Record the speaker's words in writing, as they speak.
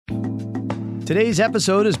Today's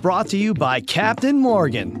episode is brought to you by Captain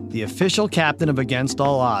Morgan, the official captain of Against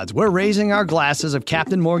All Odds. We're raising our glasses of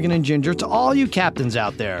Captain Morgan and Ginger to all you captains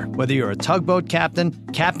out there. Whether you're a tugboat captain,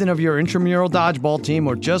 captain of your intramural dodgeball team,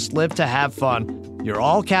 or just live to have fun, you're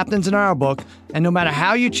all captains in our book. And no matter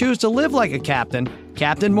how you choose to live like a captain,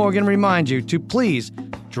 Captain Morgan reminds you to please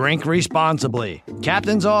drink responsibly.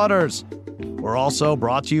 Captain's orders. We're also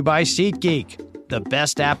brought to you by SeatGeek, the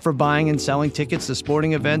best app for buying and selling tickets to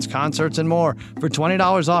sporting events, concerts, and more. For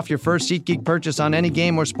 $20 off your first SeatGeek purchase on any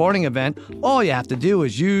game or sporting event, all you have to do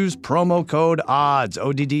is use promo code ODDS,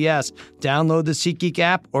 ODDS. Download the SeatGeek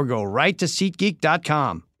app or go right to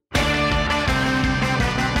SeatGeek.com.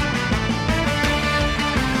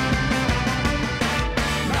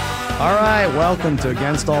 All right, welcome to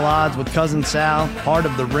Against All Odds with Cousin Sal, part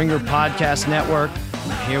of the Ringer Podcast Network.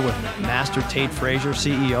 I'm here with Master Tate Frazier,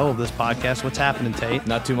 CEO of this podcast. What's happening, Tate?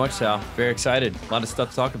 Not too much, Sal. Very excited. A lot of stuff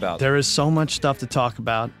to talk about. There is so much stuff to talk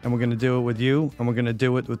about, and we're going to do it with you, and we're going to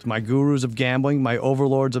do it with my gurus of gambling, my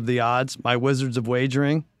overlords of the odds, my wizards of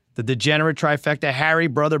wagering, the degenerate trifecta, Harry,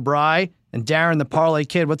 Brother Bry, and Darren, the Parlay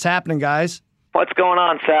Kid. What's happening, guys? What's going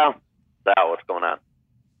on, Sal? Sal, what's going on?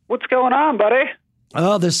 What's going on, buddy?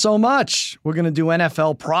 Oh, there's so much. We're going to do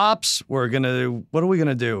NFL props. What are we going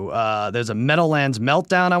to do? There's a Meadowlands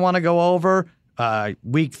meltdown I want to go over.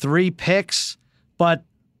 Week 3 picks. But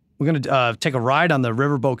we're going to take a ride on the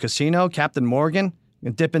Riverboat Casino, Captain Morgan. We're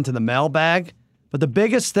going to dip into the mailbag. But the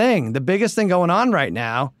biggest thing going on right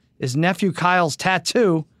now is Nephew Kyle's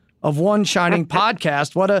tattoo of One Shining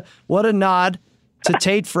Podcast. What a nod to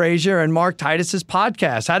Tate Frazier and Mark Titus's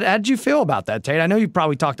podcast. How did you feel about that, Tate? I know you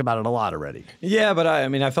probably talked about it a lot already. Yeah, but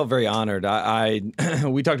I felt very honored.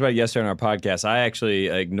 We talked about it yesterday on our podcast. I actually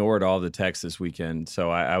ignored all the texts this weekend,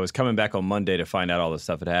 so I was coming back on Monday to find out all the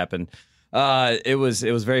stuff that happened. It was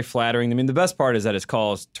very flattering. I mean, the best part is that it's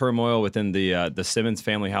caused turmoil within the Simmons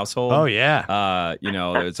family household. Oh yeah.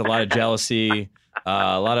 There's a lot of jealousy,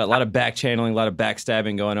 a lot of back channeling, a lot of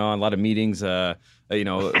backstabbing going on, a lot of meetings.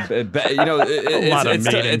 It's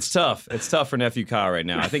tough. It's tough for Nephew Kyle right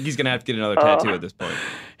now. I think he's going to have to get another tattoo at this point.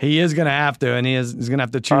 He is going to have to, and he's going to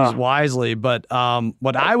have to choose wisely. But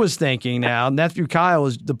what I was thinking now, Nephew Kyle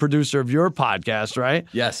is the producer of your podcast, right?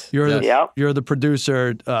 Yes. You're the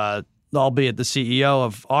producer, albeit the CEO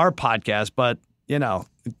of our podcast. But,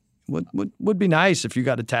 would be nice if you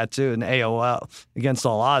got a tattoo, an AOL Against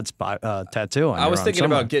All Odds tattoo on. I was thinking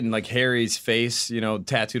about getting like Harry's face,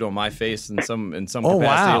 tattooed on my face in some capacity,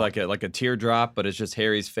 wow. like a teardrop, but it's just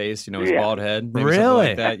Harry's face, his bald head. Maybe really? Something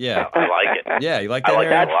like that. Yeah, I like it. Yeah, you like that? I like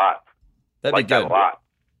Harry? that a lot. That'd be good. That a lot.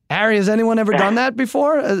 Harry, has anyone ever done that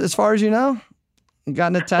before? As far as you know, you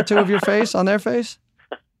gotten a tattoo of your face on their face?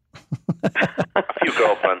 A few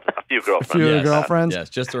girlfriends. Girlfriends. Yes,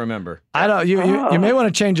 just to remember. I don't. You may want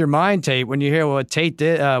to change your mind, Tate, when you hear what Tate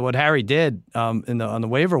did, what Harry did on the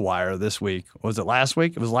waiver wire this week. Was it last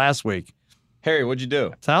week? It was last week. Harry, what'd you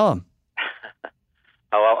do? Tell him.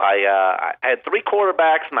 Well, I had 3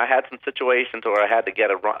 quarterbacks, and I had some situations where I had to get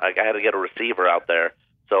a receiver out there,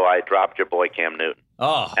 so I dropped your boy Cam Newton.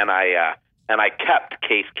 Oh. And I kept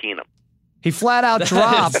Case Keenum. He flat out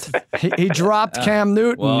dropped. He dropped Cam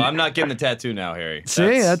Newton. Well, I'm not getting the tattoo now, Harry.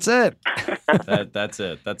 That's it. That's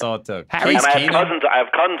it. That's all it took. And I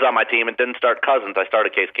have Cousins on my team and didn't start Cousins. I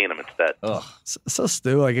started Case Keenum instead. Ugh. So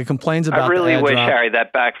Stu, like, it complains about. I really wish, drop. Harry,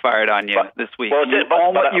 that backfired on you this week. Well,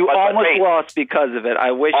 you almost lost because of it. I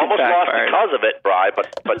wish it backfired. Almost lost because of it, Bri.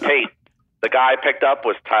 But Tate, the guy I picked up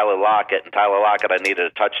was Tyler Lockett, and Tyler Lockett, I needed a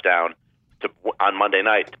touchdown on Monday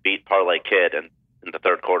night to beat Parlay Kid, and in the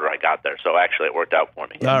third quarter I got there. So actually it worked out for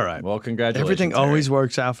me. All right. Well, congratulations. Everything Harry. always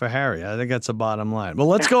works out for Harry. I think that's the bottom line. Well,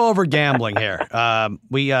 let's go over gambling here.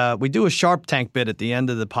 We do a Sharp Tank bit at the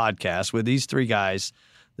end of the podcast with these 3 guys,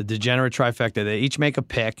 the degenerate trifecta. They each make a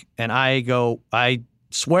pick, and I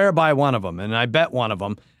swear by one of them, and I bet one of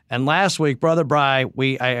them. And last week, Brother Bry,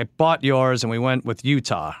 I bought yours, and we went with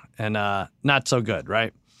Utah, and not so good,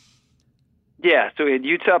 right? Yeah, so we had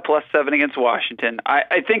Utah +7 against Washington.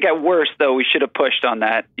 I think at worst, though, we should have pushed on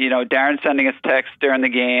that. Darren sending us texts during the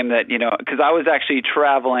game that, because I was actually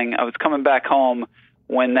traveling. I was coming back home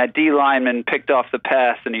when that D lineman picked off the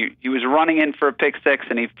pass, and he was running in for a pick six,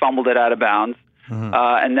 and he fumbled it out of bounds. Mm-hmm.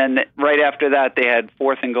 And then right after that, they had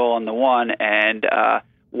 4th and goal on the 1, and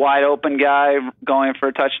wide open guy going for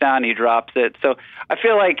a touchdown, he drops it. So I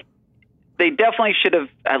feel like they definitely should have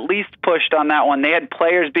at least pushed on that one. They had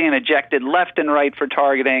players being ejected left and right for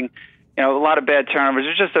targeting. A lot of bad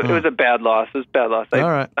turnovers. It was a bad loss. It was a bad loss. All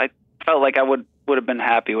right. I felt like I would have been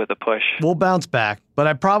happy with a push. We'll bounce back, but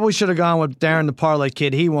I probably should have gone with Darren, the Parlay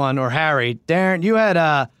Kid. He won, or Harry. Darren, you had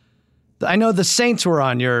I know the Saints were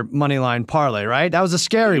on your money line parlay, right? That was a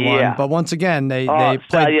scary one, but once again, they played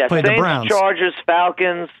Saints, the Browns. Chargers,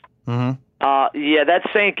 Falcons. Mm-hmm. That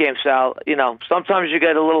Saint game, Sal. Sometimes you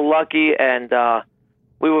get a little lucky, and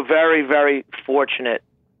we were very, very fortunate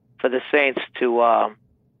for the Saints to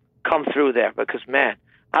come through there. Because man,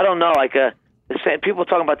 I don't know, people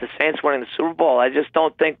talking about the Saints winning the Super Bowl. I just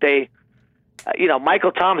don't think they.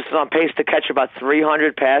 Michael Thomas is on pace to catch about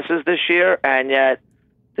 300 passes this year, and yet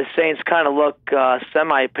the Saints kind of look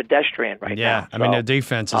semi-pedestrian right now. Yeah, I mean, their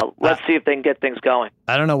defense is... let's see if they can get things going.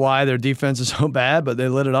 I don't know why their defense is so bad, but they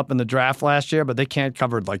lit it up in the draft last year, but they can't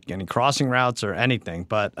cover any crossing routes or anything.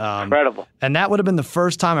 But incredible. And that would have been the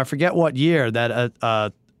first time, I forget what year, that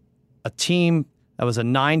a team that was a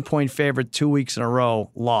 9-point favorite 2 weeks in a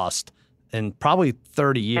row lost in probably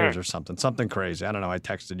 30 years or something crazy. I don't know. I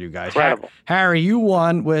texted you guys. Incredible. Harry, you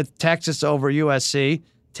won with Texas over USC.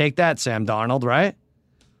 Take that, Sam Darnold, right?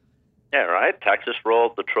 Yeah, right. Texas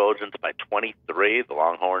rolled the Trojans by 23. The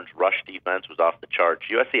Longhorns' rush defense was off the charts.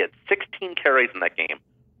 USC had 16 carries in that game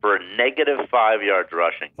for a negative 5 yards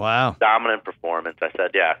rushing. Wow. Dominant performance. I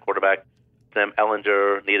said, quarterback Sam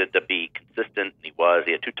Ehlinger needed to be consistent, and he was.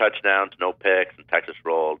 He had 2 touchdowns, no picks, and Texas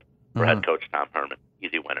rolled for head coach Tom Herman.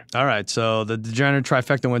 Easy winner. All right, so the degenerate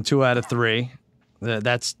trifecta went 2 out of 3.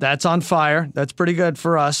 That's on fire. That's pretty good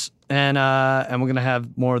for us, and we're gonna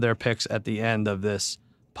have more of their picks at the end of this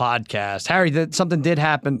podcast. Harry, something did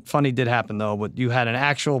happen. Funny did happen though. But you had an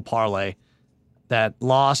actual parlay that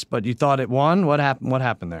lost, but you thought it won. What happened? What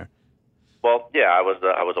happened there? Well, yeah, I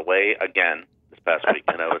was away again this past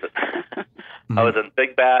weekend. I was in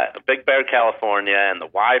Big Bear, California, and the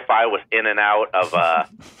Wi-Fi was in and out of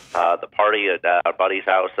the party at our buddy's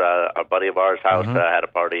house. A buddy of ours' house had a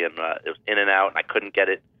party, and it was in and out, and I couldn't get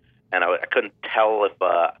it, and I couldn't tell if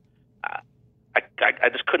I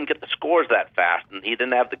just couldn't get the scores that fast, and he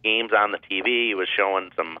didn't have the games on the TV. He was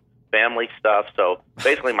showing some family stuff. So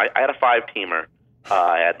basically, I had a 5-teamer.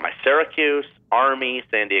 I had my Syracuse, Army,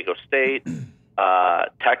 San Diego State,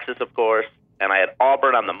 Texas, of course, and I had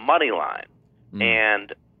Auburn on the money line.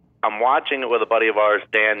 And I'm watching it with a buddy of ours,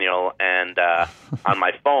 Daniel, and on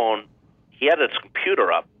my phone, he had his computer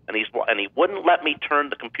up, and he wouldn't let me turn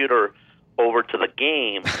the computer over to the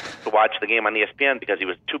game to watch the game on ESPN because he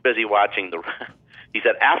was too busy watching he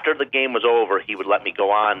said after the game was over, he would let me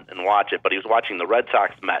go on and watch it, but he was watching the Red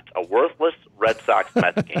Sox-Mets, a worthless Red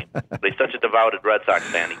Sox-Mets game. But he's such a devoted Red Sox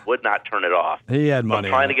fan, he would not turn it off. He had money. So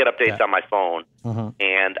I'm trying to get updates on my phone,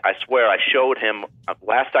 and I swear I showed him a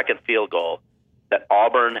last-second field goal that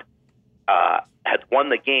Auburn had won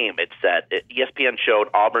the game. It said, ESPN showed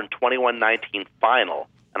Auburn 21-19 final,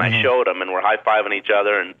 and I showed him, and we're high-fiving each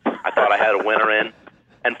other, and I thought I had a winner in.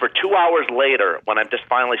 And for 2 hours later, when I just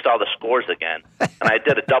finally saw the scores again, and I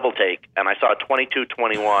did a double take, and I saw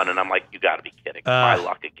 22-21, and I'm like, you got to be kidding. My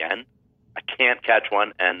luck again? I can't catch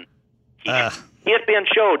one, and ESPN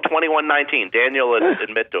showed 21-19. Daniel would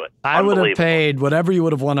admit to it. I would have paid whatever you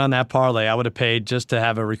would have won on that parlay. I would have paid just to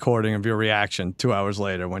have a recording of your reaction 2 hours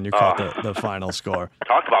later when you caught the final score.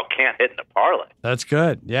 Talk about can't hit in a parlay. That's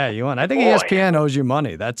good. Yeah, you won. I think ESPN owes you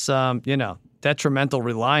money. That's detrimental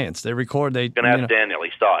reliance. They record. They gonna ask Daniel.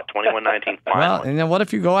 He saw it. 21-19 final. Well, and then what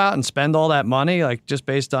if you go out and spend all that money, just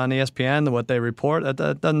based on ESPN and what they report?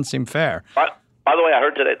 That doesn't seem fair. By the way, I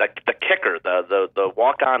heard today the kicker, the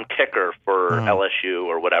walk-on kicker for LSU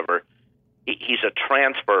or whatever, he's a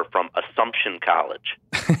transfer from Assumption College,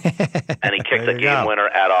 and he kicked the game winner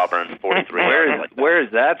at Auburn, 43. Where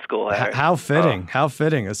is that school, Harry? How fitting! How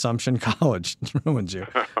fitting! Assumption College ruins you.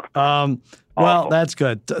 Well, that's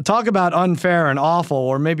good. Talk about unfair and awful,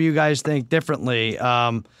 or maybe you guys think differently.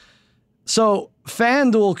 So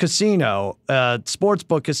FanDuel Casino,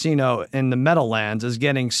 sportsbook casino in the Meadowlands, is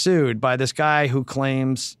getting sued by this guy who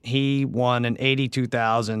claims he won an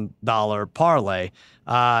 $82,000 parlay.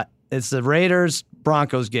 It's the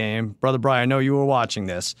Raiders-Broncos game. Brother Brian, I know you were watching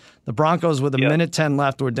this. The Broncos, with a minute 10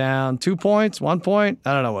 left, were down 2 points, 1 point.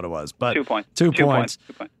 I don't know what it was, but 2 points. 2 points.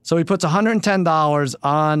 2 points. So he puts $110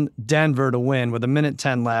 on Denver to win with a minute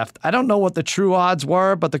 10 left. I don't know what the true odds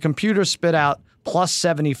were, but the computer spit out plus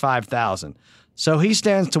 75,000. So he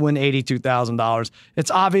stands to win $82,000. It's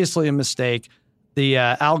obviously a mistake. The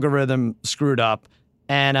algorithm screwed up,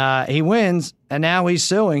 and he wins, and now he's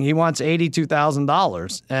suing. He wants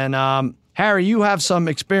 $82,000. And Harry, you have some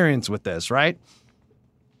experience with this, right?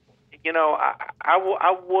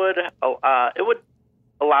 I would. It would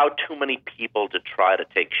allow too many people to try to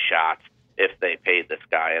take shots if they paid this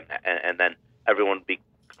guy, and then everyone would be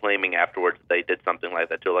claiming afterwards that they did something like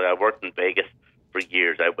that too. Like, I worked in Vegas for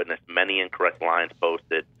years. I witnessed many incorrect lines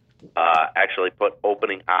posted. Actually put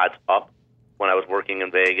opening odds up when I was working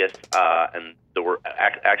in Vegas, and there were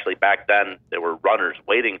actually back then there were runners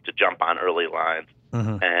waiting to jump on early lines,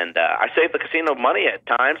 and I saved the casino money at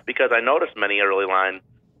times because I noticed many early line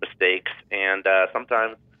mistakes, and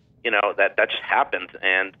sometimes that just happens,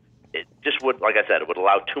 and it just would, like I said, it would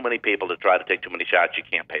allow too many people to try to take too many shots. You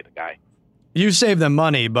can't pay the guy. You saved them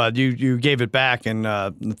money, but you gave it back in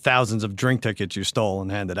thousands of drink tickets you stole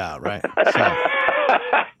and handed out, right? So,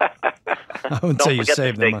 I wouldn't say you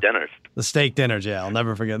saved them. Don't forget the steak dinners. The steak dinners, yeah. I'll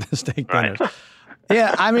never forget the steak dinners.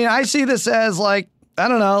 Yeah, I mean, I see this as like, I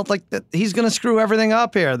don't know, like he's going to screw everything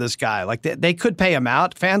up here, this guy. Like they could pay him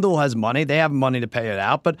out. FanDuel has money. They have money to pay it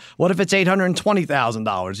out. But what if it's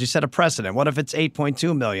 $820,000? You set a precedent. What if it's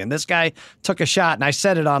 $8.2 million? This guy took a shot, and I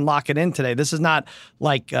said it on Lock It In today. This is not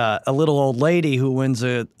like a little old lady who wins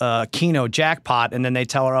a Keno jackpot, and then they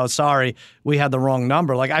tell her, oh, sorry, we had the wrong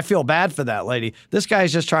number. Like, I feel bad for that lady. This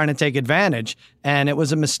guy's just trying to take advantage, and it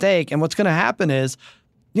was a mistake. And what's going to happen is,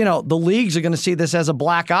 the leagues are going to see this as a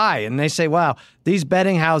black eye, and they say, wow, these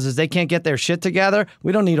betting houses, they can't get their shit together.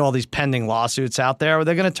 We don't need all these pending lawsuits out there.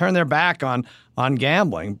 They're going to turn their back on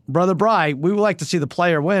gambling. Brother Bry, we would like to see the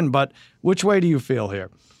player win, but which way do you feel here?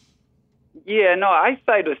 Yeah, no, I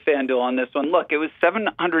side with FanDuel on this one. Look, it was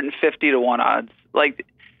 750 to 1 odds. Like,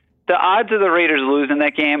 the odds of the Raiders losing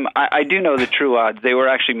that game, I do know the true odds. They were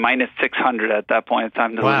actually minus 600 at that point in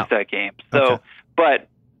time to lose that game. So, but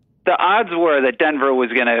the odds were that Denver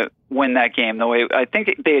was going to win that game. The way I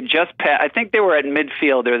think they had just passed, I think they were at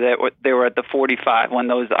midfield, or they were at the 45 when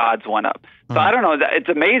those odds went up. So I don't know. It's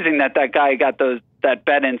amazing that guy got that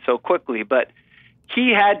bet in so quickly, but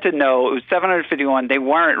he had to know it was 751. They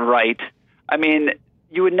weren't right. I mean,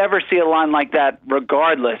 you would never see a line like that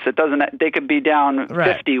regardless. It doesn't. They could be down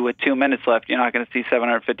 50 with 2 minutes left. You're not going to see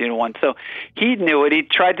 750 to 1. So he knew it. He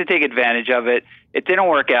tried to take advantage of it. It didn't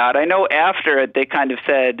work out. I know after it, they kind of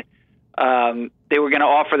said they were going to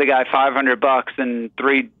offer the guy $500 and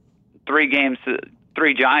three games,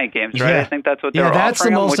 3 Giant games, right? Yeah. I think that's what they were that's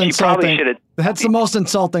offering the most him, which insulting. he probably That's the most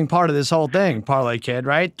insulting part of this whole thing, Parlay Kid,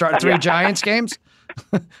 right? 3 Giants games?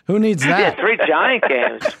 Who needs that? Yeah, 3 Giant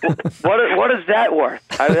games. What is that worth?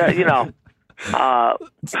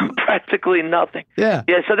 Practically nothing. Yeah.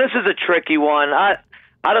 Yeah. So this is a tricky one. I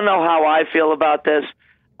don't know how I feel about this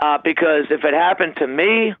because if it happened to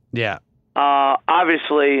me,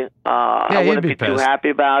 obviously I wouldn't be too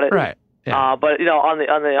happy about it. Right. Yeah. But on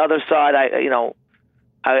the other side,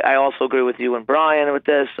 I also agree with you and Brian with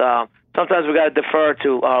this. Sometimes we got to defer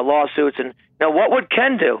to lawsuits and. Now, what would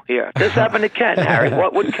Ken do here? This happened to Ken, Harry.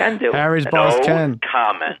 What would Ken do? Harry's boss, Ken.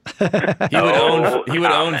 Comment. He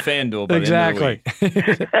would own FanDuel. By Exactly.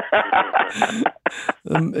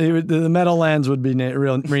 The Meadowlands would be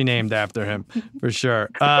renamed after him for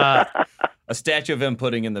sure. A statue of him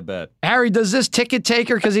putting in the bet. Harry, does this ticket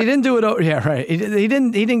taker? Because he didn't do it. Yeah, right. He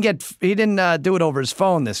didn't do it over his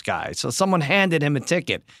phone. This guy. So someone handed him a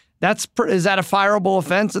ticket. Is that a fireable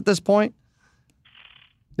offense at this point?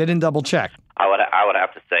 They didn't double check. I would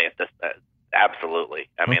have to say it. Absolutely.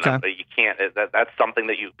 I mean, you can't. That's something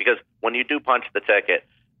that because when you do punch the ticket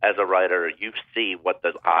as a writer, you see what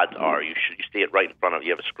the odds are. You see it right in front of you.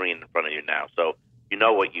 You have a screen in front of you now, so you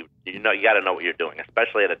know you got to know what you're doing,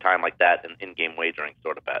 especially at a time like that, in-game wagering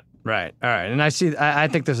sort of bet. Right. All right. And I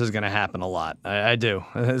think this is going to happen a lot. I do.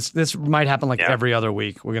 This might happen every other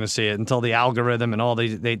week. We're going to see it until the algorithm and all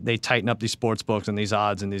they tighten up these sports books and these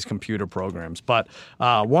odds and these computer programs. But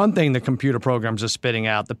one thing the computer programs are spitting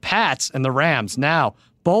out, the Pats and the Rams now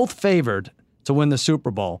both favored to win the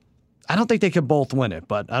Super Bowl. I don't think they could both win it,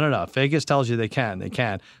 but I don't know. Vegas tells you they can. They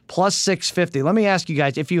can. Plus 650. Let me ask you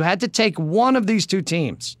guys, if you had to take one of these two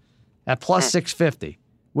teams at plus 650,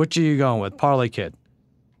 which are you going with? Parlay Kid.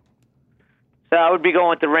 So I would be going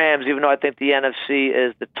with the Rams, even though I think the NFC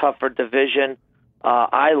is the tougher division.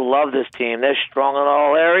 I love this team. They're strong in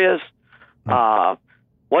all areas.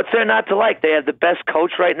 What's there not to like? They have the best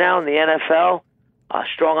coach right now in the NFL,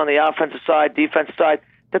 strong on the offensive side, defensive side.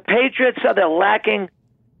 The Patriots, they're lacking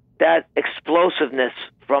that explosiveness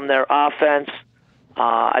from their offense.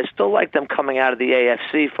 I still like them coming out of the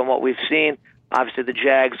AFC from what we've seen. Obviously, the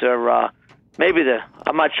Jags are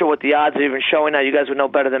I'm not sure what the odds are even showing now. You guys would know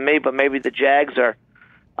better than me, but maybe the Jags are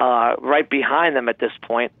right behind them at this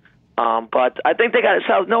point. But I think they got it.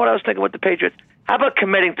 So, know what I was thinking with the Patriots? How about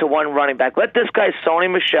committing to one running back? Let this guy,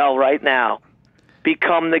 Sony Michel, right now,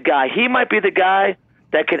 become the guy. He might be the guy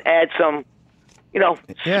that can add some,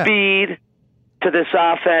 speed to this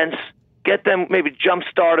offense, get them maybe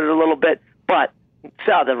jump-started a little bit. But,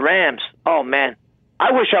 Sal, the Rams, oh, man,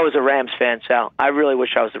 I wish I was a Rams fan, Sal. I really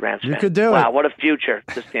wish I was a Rams fan. You could do it. Wow, what a future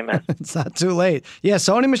this team has. It's not too late. Yeah,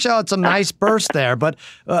 Sony Michel had some nice burst there, but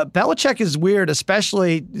Belichick is weird,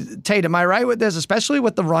 especially, Tate, am I right with this? Especially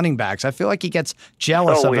with the running backs. I feel like he gets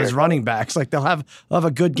jealous of his running backs. Like they'll have a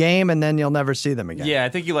good game and then you'll never see them again. Yeah, I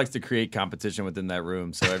think he likes to create competition within that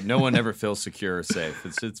room, so no one ever feels secure or safe.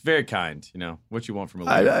 It's very kind, what you want from a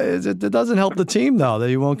leader. It doesn't help the team, though, that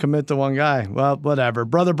you won't commit to one guy. Well, whatever.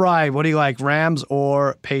 Brother Bry, what do you like, Rams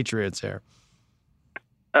or Patriots here?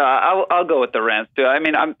 I'll go with the Rams too. I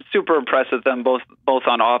mean, I'm super impressed with them both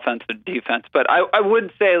on offense and defense. But I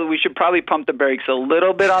would say we should probably pump the brakes a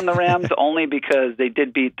little bit on the Rams, only because they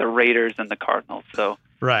did beat the Raiders and the Cardinals. So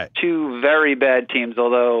right, two very bad teams.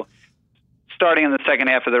 Although starting in the second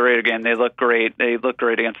half of the Raider game, they look great. They look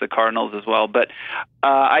great against the Cardinals as well. But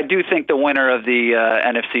I do think the winner of the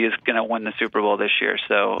NFC is going to win the Super Bowl this year.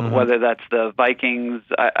 So whether that's the Vikings,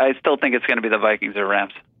 I still think it's going to be the Vikings or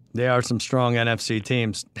Rams. They are some strong NFC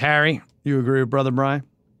teams. Harry, you agree with Brother Brian?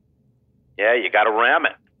 Yeah, you got to ram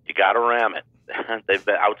it. You got to ram it. They've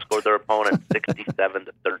outscored their opponent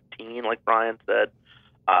 67-13, like Brian said.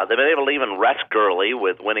 They've been able to even rest Gurley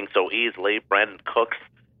with winning so easily. Brandon Cooks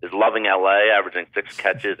is loving L.A., averaging 6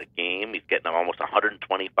 catches a game. He's getting almost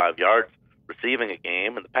 125 yards receiving a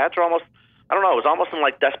game. And the Pats are almost, it was almost in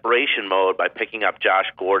like desperation mode by picking up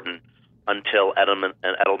Josh Gordon until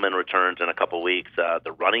Edelman returns in a couple weeks.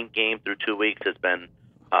 The running game through 2 weeks has been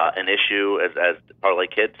an issue, as Parlay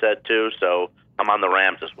Kid said too. So I'm on the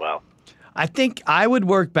Rams as well. I think I would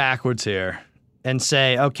work backwards here and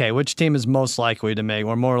say, okay, which team is most likely to make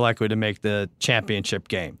or more likely to make the championship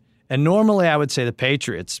game? And normally I would say the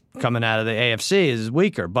Patriots coming out of the AFC is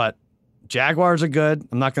weaker, but Jaguars are good.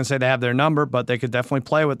 I'm not going to say they have their number, but they could definitely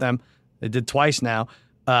play with them. They did twice now.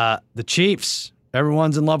 The Chiefs.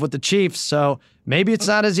 Everyone's in love with the Chiefs, so maybe it's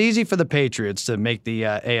not as easy for the Patriots to make the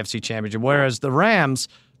AFC Championship, whereas the Rams,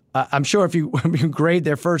 I'm sure if you grade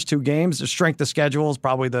their first 2 games, the strength of schedule is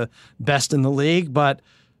probably the best in the league, but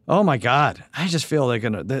oh my God, I just feel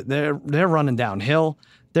they're running downhill.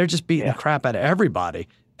 They're just beating the crap out of everybody.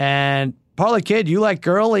 And Parlay Kid, you like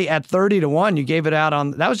Gurley at 30-1. You gave it out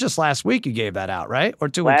that was just last week you gave that out, right? Or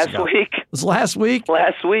 2 weeks ago? Last week. It was last week?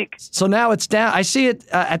 Last week. So now it's down. I see it.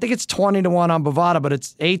 I think it's 20-1 on Bovada, but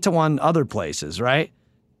it's 8-1 other places, right?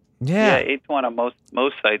 Yeah, 8-1 on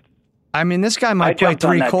most sites. I mean, this guy might play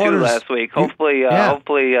 3 quarters. Last week. Hopefully,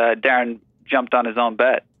 Darren jumped on his own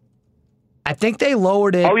bet. I think they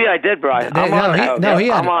lowered it. Oh yeah, I did, Brian.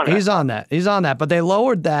 He's on that. He's on that. But they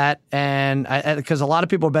lowered that, and because a lot of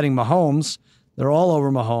people are betting Mahomes, they're all over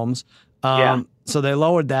Mahomes. So they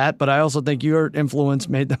lowered that. But I also think your influence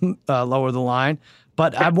made them lower the line.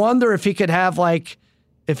 But I wonder if he could have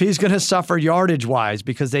if he's going to suffer yardage wise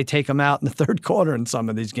because they take him out in the third quarter in some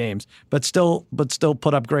of these games, but still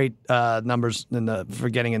put up great numbers for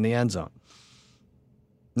getting in the end zone.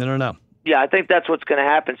 I don't know. Yeah, I think that's what's going to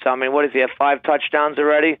happen. So, I mean, what does he have, 5 touchdowns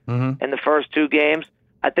already in the first 2 games?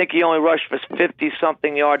 I think he only rushed for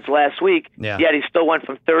 50-something yards last week, yet he still went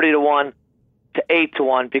from 30-1 to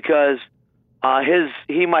 8-1 because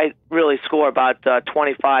he might really score about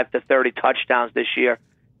 25 to 30 touchdowns this year.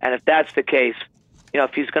 And if that's the case,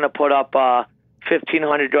 if he's going to put up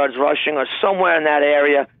 1,500 yards rushing or somewhere in that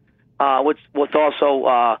area with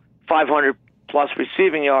also 500-plus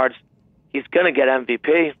receiving yards, he's going to get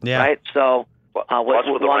MVP, right? So, plus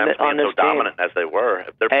with the Rams being so dominant as they were,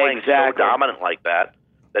 if they're playing so dominant like that,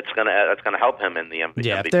 that's going to help him in the MVP.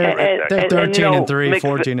 Yeah, if they're 13-3,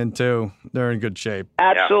 14-2, they're in good shape.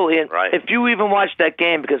 Absolutely, and right. If you even watched that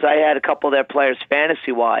game, because I had a couple of their players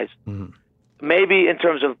fantasy-wise, maybe in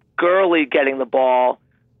terms of Gurley getting the ball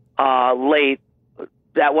late,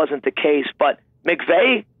 that wasn't the case. But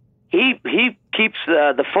McVay, he keeps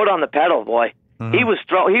the foot on the pedal, boy. He was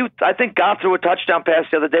I think got through a touchdown pass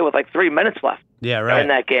the other day with 3 minutes left. Yeah, right. In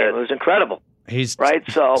that game, it was incredible. He's right.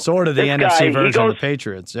 So sort of the NFC version of the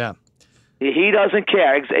Patriots. Yeah, he doesn't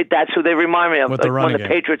care. That's who they remind me of. With the when the game.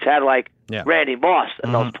 Patriots had Randy Moss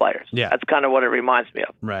and those players. Yeah, that's kind of what it reminds me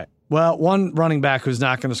of. Right. Well, one running back who's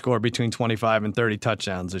not going to score between 25 and 30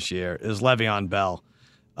 touchdowns this year is Le'Veon Bell.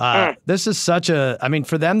 This is such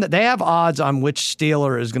for them, that they have odds on which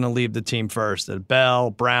Steeler is going to leave the team first. Bell,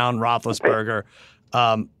 Brown, Roethlisberger.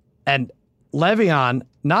 And Le'Veon,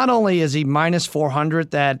 not only is he minus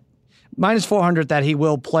 400 that he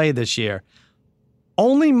will play this year,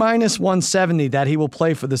 only minus 170 that he will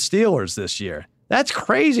play for the Steelers this year. That's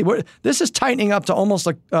crazy. This is tightening up to almost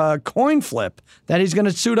a coin flip that he's going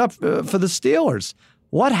to suit up for the Steelers.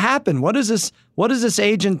 What happened? What is this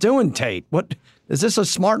agent doing, Tate? Is this a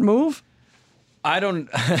smart move? I don't.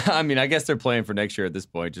 I mean, I guess they're playing for next year at this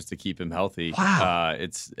point just to keep him healthy. Wow.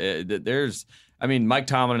 There's. I mean, Mike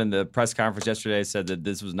Tomlin in the press conference yesterday said that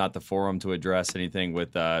this was not the forum to address anything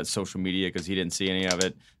with social media because he didn't see any of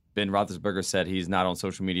it. Ben Roethlisberger said he's not on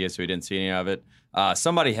social media, so he didn't see any of it.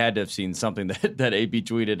 Somebody had to have seen something that AB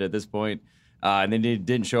tweeted at this point, and then it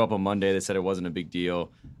didn't show up on Monday. They said it wasn't a big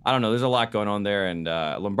deal. I don't know. There's a lot going on there, and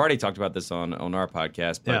Lombardi talked about this on our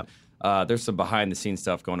podcast, but there's some behind-the-scenes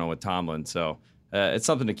stuff going on with Tomlin, so it's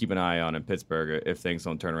something to keep an eye on in Pittsburgh if things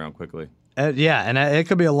don't turn around quickly. And it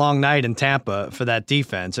could be a long night in Tampa for that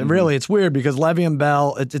defense. And really, it's weird because Le'Veon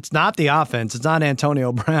Bell, it's not the offense. It's not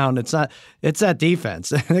Antonio Brown. It's that defense.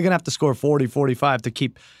 They're going to have to score 40, 45 to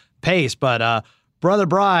keep pace. But, Brother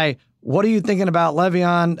Bry, what are you thinking about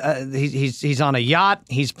Le'Veon? He's on a yacht.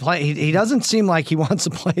 He doesn't seem like he wants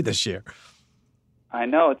to play this year. I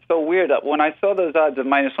know, it's so weird. When I saw those odds of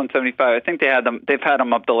minus 175, I think they've had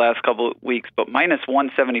them up the last couple of weeks, but minus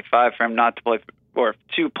 175 for him not to play or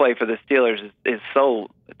to play for the Steelers is so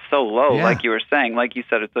low. Yeah. Like you were saying, like you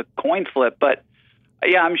said, it's a coin flip. But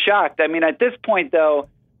yeah, I'm shocked. I mean, at this point though,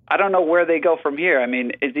 I don't know where they go from here. I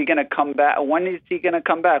mean, is he going to come back? When is he going to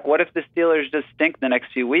come back? What if the Steelers just stink the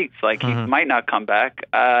next few weeks? Like he might not come back.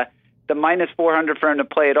 The minus 400 for him to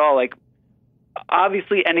play at all, like.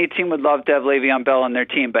 Obviously, any team would love to have Le'Veon Bell on their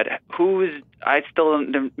team, but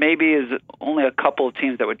maybe is only a couple of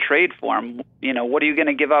teams that would trade for him. You know, what are you going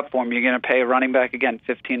to give up for him? You're going to pay a running back again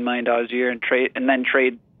 $15 million a year and then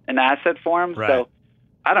trade an asset for him. Right. So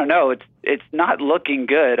I don't know. It's not looking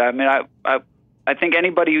good. I mean, I think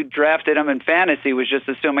anybody who drafted him in fantasy was just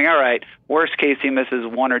assuming, all right, worst case he misses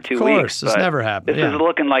 1 or 2 weeks. Of course, this never happened. This is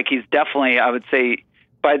looking like he's definitely, I would say.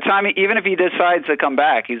 By the time, even if he decides to come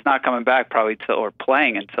back, he's not coming back probably or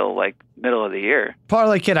playing until like middle of the year.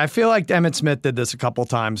 Parlay Kid, I feel like Emmitt Smith did this a couple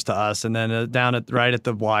times to us, and then right at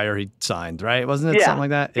the wire he signed, right? Wasn't it something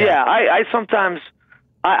like that? Yeah. I sometimes,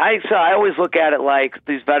 I always look at it like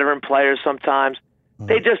these veteran players sometimes,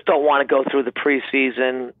 they just don't want to go through the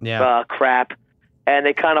preseason crap, and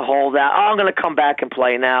they kind of hold out. Oh, I'm going to come back and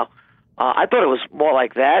play now. I thought it was more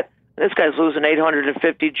like that. This guy's losing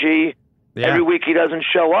 $850G. Yeah. Every week he doesn't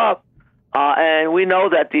show up, and we know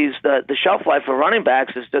that the shelf life for running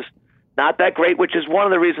backs is just not that great, which is one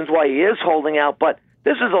of the reasons why he is holding out. But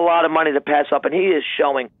this is a lot of money to pass up, and he is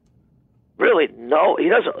showing really he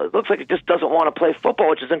doesn't. It looks like he just doesn't want to play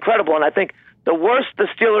football, which is incredible. And I think the worse the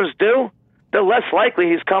Steelers do, the less likely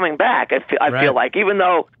he's coming back. I feel like, even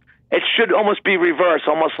though it should almost be reversed,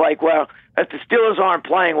 almost like, well, if the Steelers aren't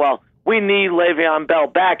playing well, we need Le'Veon Bell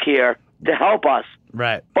back here to help us.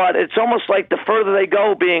 Right. But it's almost like the further they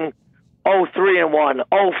go being 0-3-1,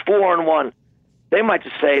 0-4-1, they might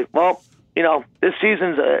just say, well, you know, this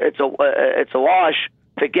season's it's a wash,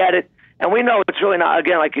 forget it. And we know it's really not,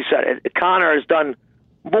 again, like you said, Connor has done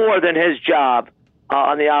more than his job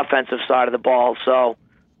on the offensive side of the ball. So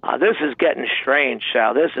this is getting strange,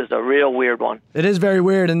 Sal. This is a real weird one. It is very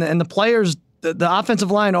weird. And the players, the offensive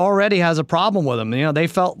line already has a problem with him. You know, they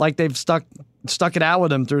felt like they've stuck it out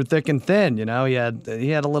with him through thick and thin. You know, he had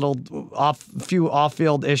a few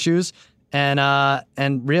off-field issues,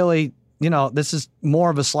 and really, you know, this is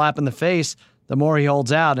more of a slap in the face the more he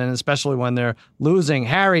holds out, and especially when they're losing.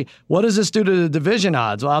 Harry, what does this do to the division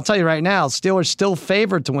odds? Well, I'll tell you right now, Steelers still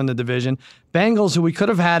favored to win the division. Bengals, who we could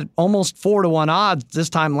have had almost 4-1 odds this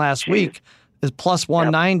time last week, is plus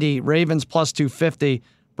 190. Yep. Ravens plus 250.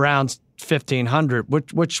 Browns 1,500.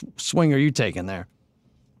 Which swing are you taking there?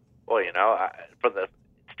 Well, you know, for the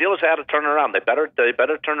Steelers had to turn around. They better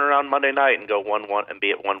turn around Monday night and go 1-1 and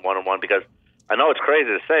be at 1-1-1, because I know it's crazy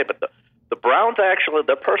to say, but the Browns actually,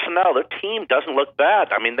 their personnel, their team doesn't look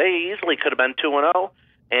bad. I mean, they easily could have been 2-0,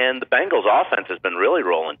 and the Bengals' offense has been really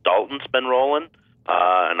rolling. Dalton's been rolling.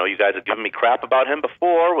 I know you guys have given me crap about him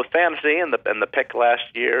before with fantasy and the pick last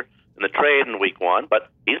year in the trade in week 1, but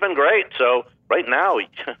he's been great. So right now, you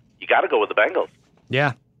got to go with the Bengals.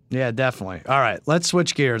 Yeah, definitely. All right, let's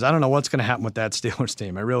switch gears. I don't know what's going to happen with that Steelers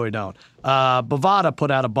team. I really don't. Bovada put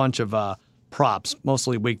out a bunch of props,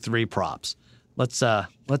 mostly week 3 props.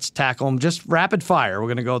 Let's tackle them just rapid fire. We're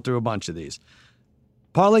going to go through a bunch of these.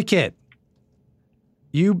 Parlay Kid,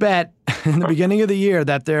 you bet in the beginning of the year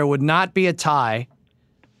that there would not be a tie.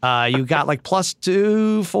 You got like plus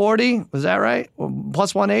 240. Was that right?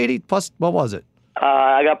 Plus 180? Plus, what was it?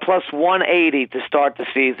 I got plus 180 to start the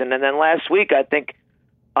season, and then last week I think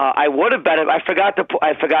I would have bet it. I forgot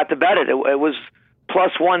to bet it. It was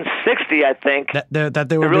plus 160, I think. That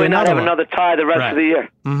they would really not have one. another tie the rest of the year.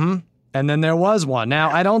 Mm-hmm. And then there was one. Now,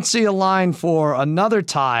 I don't see a line for another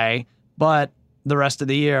tie, but the rest of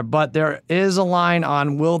the year. But there is a line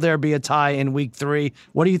on will there be a tie in week 3?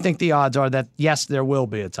 What do you think the odds are that, yes, there will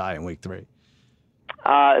be a tie in week 3?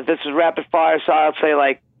 If this is rapid fire, so I'll say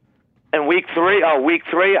like in week 3,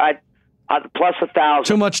 I'd plus 1,000.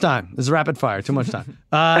 Too much time. This is rapid fire. Too much time.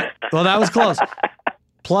 Well, that was close.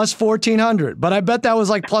 Plus 1,400. But I bet that was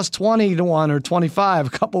like plus 20 to 1 or 25 a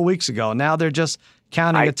couple weeks ago. Now they're just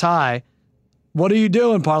counting a tie. What are you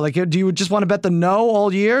doing, Parlay? Do you just want to bet the no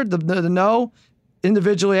all year? The no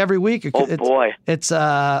individually every week? Boy. It's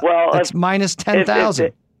it's minus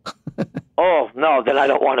 10,000. Oh, no, then I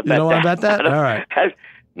don't want to bet that. You don't want to bet that? All right.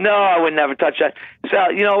 No, I would never touch that. So,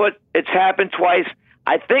 you know what? It's happened twice.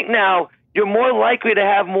 I think now you're more likely to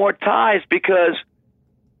have more ties because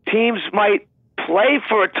teams might play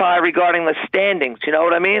for a tie regarding the standings. You know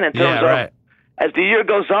what I mean? In terms of, as the year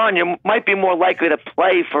goes on, you might be more likely to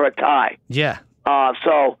play for a tie. Yeah.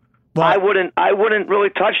 So I wouldn't really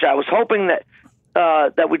touch that. I was hoping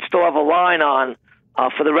that we'd still have a line on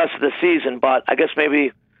for the rest of the season, but I guess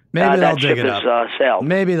maybe they'll dig it up. Sailed.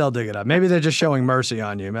 Maybe they'll dig it up. Maybe they're just showing mercy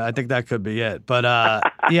on you. I think that could be it. But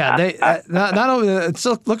yeah, they not only it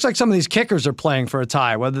still looks like some of these kickers are playing for a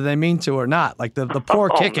tie, whether they mean to or not. Like the poor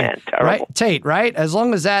kicking, man, right? Tate, right? As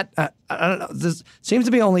long as that, I don't know. There seems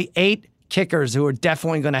to be only 8 kickers who are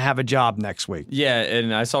definitely going to have a job next week. Yeah,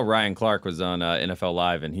 and I saw Ryan Clark was on NFL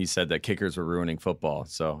Live, and he said that kickers were ruining football.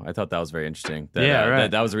 So I thought that was very interesting.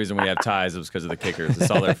 That was the reason we have ties. It was because of the kickers. It's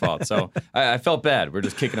all their fault. So I felt bad. We're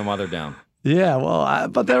just kicking them while they're down. Yeah, well,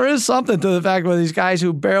 but there is something to the fact with these guys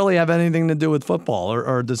who barely have anything to do with football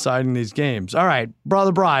or deciding these games. All right,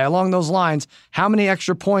 Brother Bry, along those lines, how many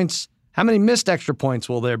missed extra points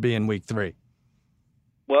will there be in week 3?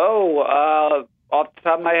 Whoa, off the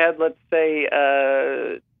top of my head, let's say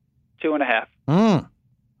 2.5.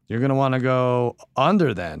 You're going to want to go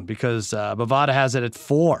under then because Bovada has it at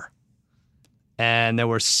 4. And there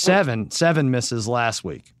were 7 misses last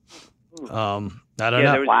week. I don't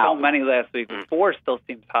know. There was so many last week. 4 still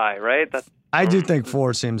seems high, right? I do think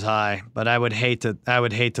 4 seems high, but I would hate to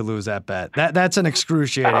lose that bet. That's an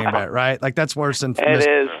excruciating bet, right? Like that's worse than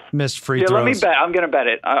missed free throws. Let me bet. I'm going to bet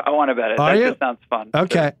it. I want to bet it. Are that you? Just sounds fun.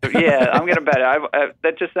 Okay. Yeah, I'm going to bet it.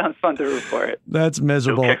 That just sounds fun to root for it. That's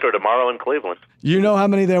miserable. New kicker tomorrow in Cleveland. You know how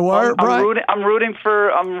many there were, Brian? I'm rooting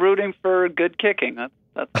for good kicking.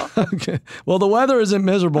 That's all. Okay. Well, the weather isn't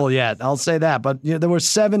miserable yet. I'll say that. But there were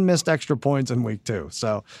 7 missed extra points in week 2.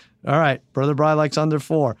 So, all right. Brother Bry likes under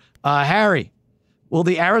 4. Harry, will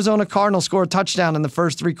the Arizona Cardinals score a touchdown in the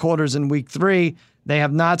first 3 quarters in week 3? They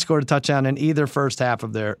have not scored a touchdown in either first half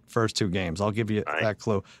of their first 2 games. I'll give you that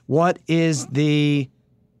clue. What is the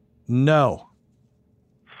no?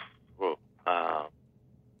 Ooh,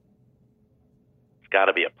 it's got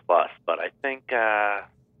to be a plus, but I think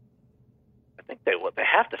they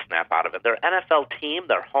have to snap out of it. They're an NFL team.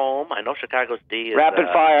 They're home. I know Chicago's D is rapid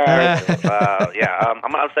fire.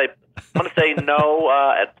 I'm gonna say no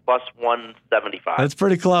at plus 175. That's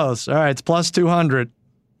pretty close. All right, it's plus 200,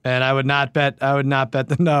 and I would not bet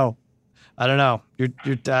the no. I don't know.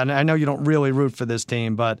 I know you don't really root for this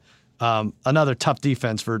team, but another tough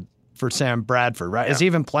defense for Sam Bradford, right? Yeah. Is he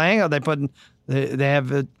even playing? Are they putting? They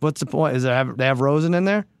have. What's the point? They have Rosen in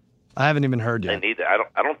there? I haven't even heard yet. They need. I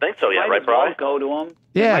don't think so yet, right, Brian? Go to him.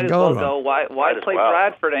 Yeah, go to him. Why play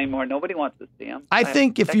Bradford anymore? Nobody wants to see him. I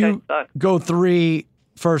think if you go 3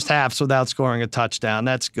 first halves without scoring a touchdown,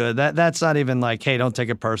 that's good. That's not even like, hey, don't take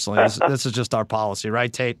it personally. This is just our policy,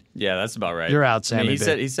 right, Tate? Yeah, that's about right. You're out, Sammy.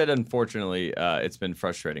 He said unfortunately, it's been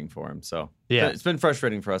frustrating for him. So yeah, it's been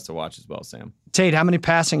frustrating for us to watch as well, Sam. Tate, how many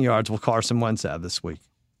passing yards will Carson Wentz have this week?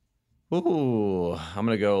 Ooh, I'm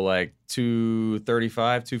going to go like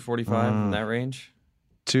 235, 245 in that range.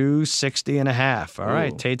 260.5. All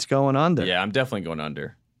right, Tate's going under. Yeah, I'm definitely going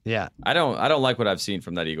under. Yeah. I don't like what I've seen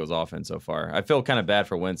from that Eagles offense so far. I feel kind of bad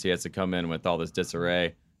for Wentz. He has to come in with all this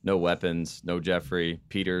disarray, no weapons, no Jeffrey,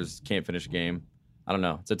 Peters, can't finish a game. I don't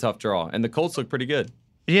know. It's a tough draw. And the Colts look pretty good.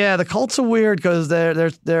 Yeah, the Colts are weird because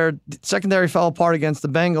their secondary fell apart against the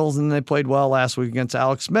Bengals, and they played well last week against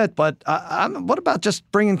Alex Smith. But what about just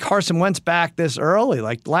bringing Carson Wentz back this early?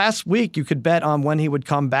 Like last week, you could bet on when he would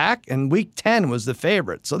come back, and Week 10 was the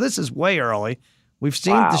favorite. So this is way early. We've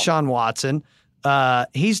seen Deshaun Watson.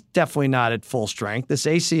 He's definitely not at full strength. This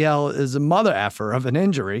ACL is a mother effer of an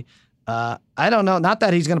injury. I don't know. Not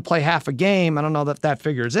that he's going to play half a game. I don't know that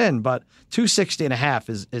figures in, but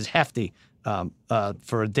 260.5 is hefty.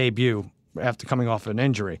 For a debut after coming off an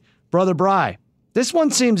injury. Brother Bry, this one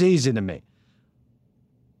seems easy to me.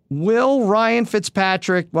 Will Ryan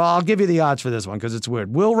Fitzpatrick, well, I'll give you the odds for this one because it's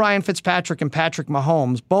weird. Will Ryan Fitzpatrick and Patrick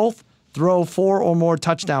Mahomes both throw 4 or more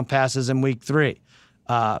touchdown passes in week 3?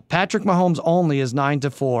 Patrick Mahomes only is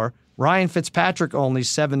 9-4. Ryan Fitzpatrick only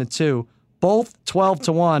 7-2. Both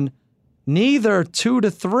 12-1. Neither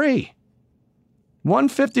 2-3.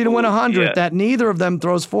 150 to win 100. Yeah. That neither of them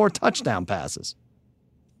throws 4 touchdown passes.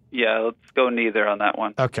 Yeah, let's go neither on that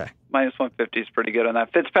one. Okay. Minus 150 is pretty good on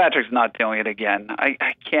that. Fitzpatrick's not doing it again.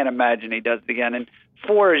 I can't imagine he does it again. And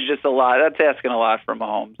 4 is just a lot. That's asking a lot from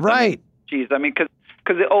Mahomes. Right. Because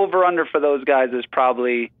the over-under for those guys is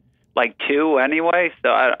probably like 2 anyway. So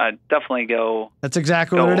I definitely go. That's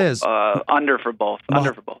exactly what it is. Under for both.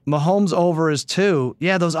 Under for both. Mahomes over is 2.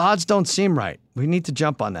 Yeah, those odds don't seem right. We need to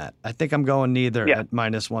jump on that. I think I'm going neither at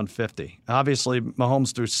minus 150. Obviously,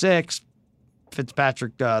 Mahomes through 6,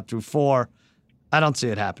 Fitzpatrick through 4. I don't see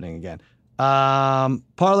it happening again.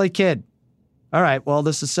 Parlay Kid. All right, well,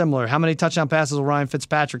 this is similar. How many touchdown passes will Ryan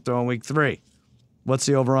Fitzpatrick throw in week 3? What's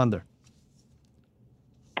the over-under?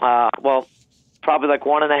 Well, probably like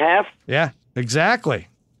 1.5. Yeah, exactly.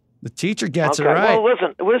 The teacher gets it Okay. right. Well,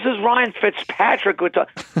 listen, this is Ryan Fitzpatrick. Look, are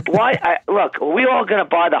we all going to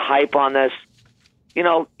buy the hype on this? You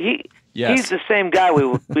know, he's the same guy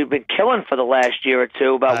we've been killing for the last year or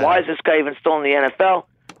two about why is this guy even still in the NFL?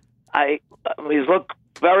 He's looked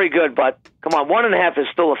very good, but come on, 1.5 is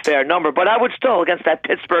still a fair number. But I would still, against that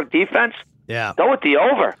Pittsburgh defense, go with the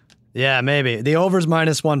over. Yeah, maybe. The over's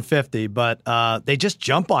minus 150, but they just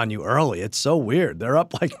jump on you early. It's so weird. They're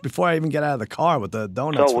up, like, before I even get out of the car with the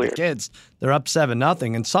donuts for the kids, they're up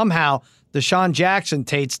 7-0. And somehow Deshaun Jackson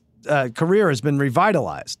Tate's career has been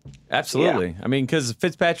revitalized. Absolutely. Yeah. I mean, because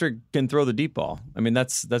Fitzpatrick can throw the deep ball. I mean,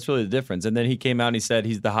 that's really the difference. And then he came out and he said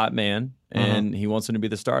he's the hot man, and he wants him to be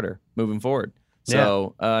the starter moving forward.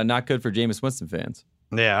 So not good for Jameis Winston fans.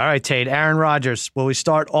 Yeah. All right, Tate. Aaron Rodgers. Will we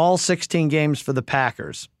start all 16 games for the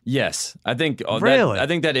Packers? Yes. I think really? I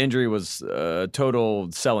think that injury was a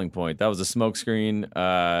total selling point. That was a smokescreen.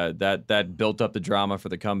 That built up the drama for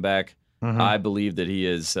the comeback. I believe that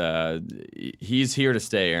he's here to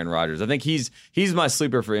stay, Aaron Rodgers. I think he's my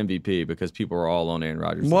sleeper for MVP because people are all on Aaron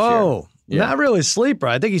Rodgers this year. Yeah. Not really sleeper.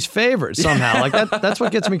 I think he's favored somehow. Like that's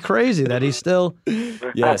what gets me crazy that he's still.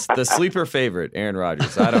 Yes, the sleeper favorite, Aaron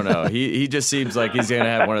Rodgers. I don't know. He just seems like he's going to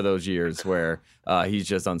have one of those years where he's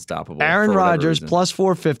just unstoppable. Aaron Rodgers plus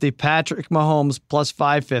 450, Patrick Mahomes plus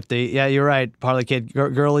 550. Yeah, you're right. Parlay Kid,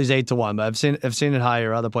 Gurley's 8-1, but I've seen it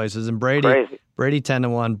higher other places. And Brady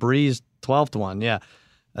 10-1, Breeze 12-1. Yeah,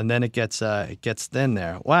 and then it gets thin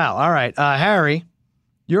there. Wow. All right, Harry.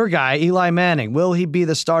 Your guy, Eli Manning, will he be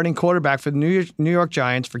the starting quarterback for the New York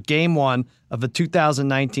Giants for Game 1 of the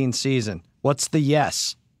 2019 season? What's the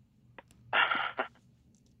yes?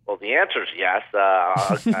 Well, the answer is yes,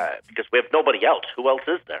 because we have nobody else. Who else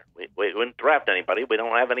is there? We didn't draft anybody. We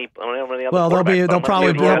don't have any other. Well, there'll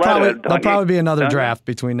probably be another draft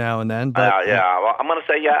between now and then. But well, I'm going to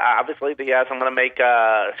say obviously the yes. I'm going to make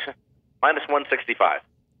minus 165.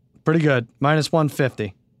 Pretty good. Minus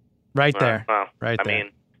 150. Right there. Right there. I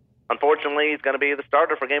mean, unfortunately, he's going to be the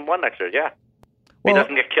starter for Game 1 next year, Well, he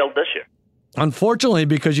doesn't get killed this year. Unfortunately,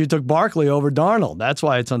 because you took Barkley over Darnold. That's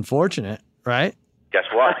why it's unfortunate, right? Guess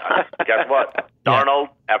what? Darnold,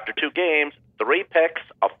 after 2 games, 3 picks,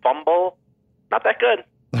 a fumble. Not that good.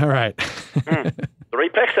 All right. 3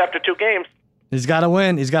 picks after 2 games. He's got to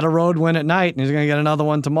win. He's got a road win at night, and he's going to get another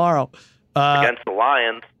one tomorrow. Against the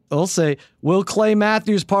Lions. We'll see. Will Clay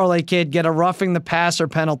Matthews, Parlay Kid, get a roughing the passer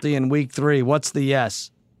penalty in week 3? What's the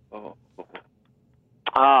yes?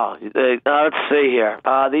 Let's see here.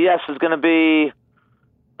 The yes is going to be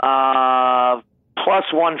plus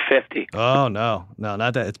 150. Oh, no,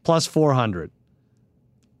 not that. It's plus 400.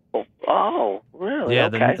 Oh, really? Yeah,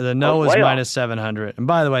 okay. the no is minus 700. And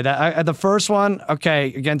by the way, the first one, okay,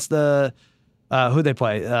 against the who they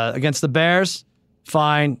play against the Bears.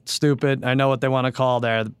 Fine, stupid. I know what they want to call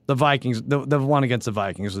there. The Vikings, the one against the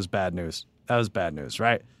Vikings was bad news. That was bad news,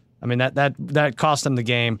 right? I mean, that cost them the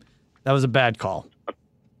game. That was a bad call.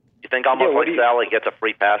 You think almost like Sally gets a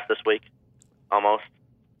free pass this week? Almost.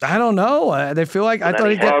 I don't know. They feel like I thought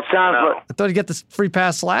he'd get the free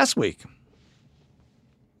pass last week.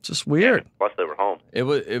 Just weird. Yeah, plus they were home.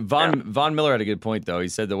 Von Miller had a good point though. He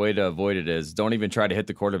said the way to avoid it is don't even try to hit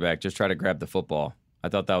the quarterback. Just try to grab the football. I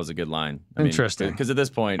thought that was a good line. Interesting. Because at this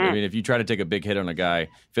point, I mean, if you try to take a big hit on a guy,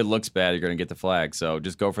 if it looks bad, you're going to get the flag. So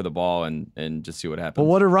just go for the ball and just see what happens.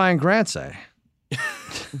 Well, what did Ryan Grant say?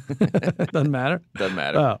 Doesn't matter? Doesn't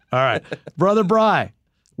matter. Oh, all right. Brother Bry,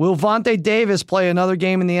 will Vontae Davis play another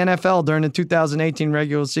game in the NFL during the 2018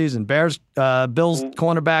 regular season? Bills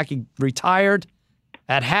cornerback, he retired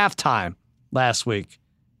at halftime last week.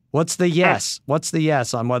 What's the yes? What's the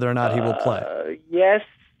yes on whether or not he will play? Yes.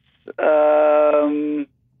 Let's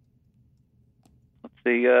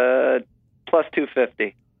see. plus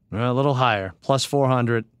 250. A little higher, plus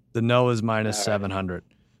 400. The no is minus 700.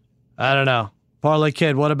 I don't know. Parlay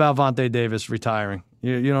Kid, what about Vontae Davis retiring?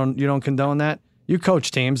 You don't condone that? You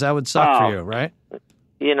coach teams. That would suck for you, right?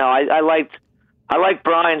 You know, I liked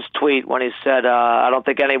Brian's tweet when he said, I don't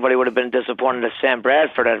think anybody would have been disappointed if Sam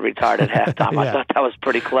Bradford had retired at halftime. I thought that was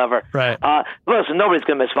pretty clever. Right. Listen, nobody's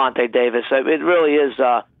going to miss Vontae Davis. It really is.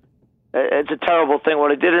 It's a terrible thing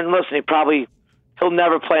what he did. And listen, he'll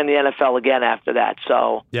never play in the NFL again after that.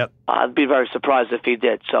 So I'd be very surprised if he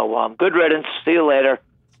did. So good riddance. See you later.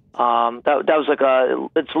 That was like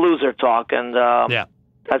it's loser talk, and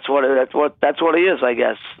that's what he is, I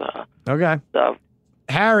guess. Okay. So,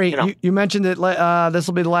 Harry, you mentioned it. This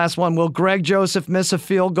will be the last one. Will Greg Joseph miss a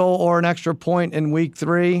field goal or an extra point in Week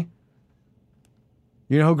 3?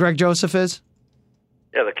 You know who Greg Joseph is?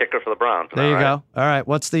 Yeah, the kicker for the Browns. There you go. All right.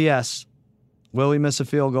 What's the yes? Will he miss a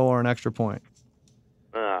field goal or an extra point?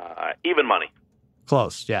 Even money.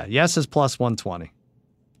 Close. Yeah. Yes is plus 120.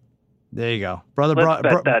 There you go, brother. I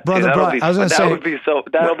was going to say that'll be so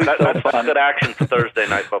fun. That's good action for Thursday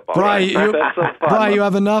night football. Brian, you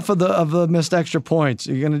have enough of the missed extra points.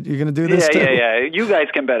 You're gonna do this too? Yeah. You guys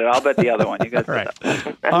can bet it. I'll bet the other one. You guys. Right.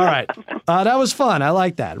 All right. That was fun. I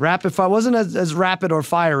like that. Rapid fire wasn't as rapid or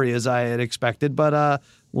fiery as I had expected, but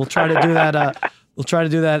we'll try to do that. We'll try to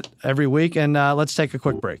do that every week. And let's take a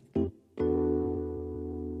quick break.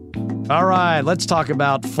 All right, let's talk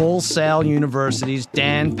about Full Sail University's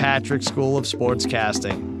Dan Patrick School of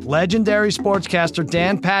Sportscasting. Legendary sportscaster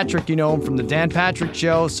Dan Patrick, you know him from The Dan Patrick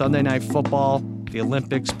Show, Sunday Night Football, the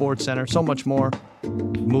Olympic Sports Center, so much more.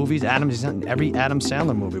 Movies, he's in every Adam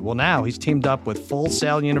Sandler movie. Well, now he's teamed up with Full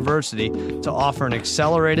Sail University to offer an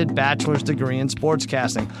accelerated bachelor's degree in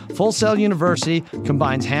sportscasting. Full Sail University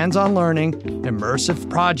combines hands-on learning, immersive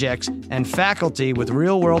projects, and faculty with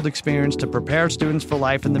real-world experience to prepare students for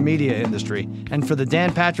life in the media industry. And for the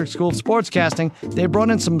Dan Patrick School of Sportscasting, they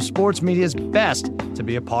brought in some sports media's best to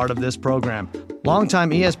be a part of this program. Longtime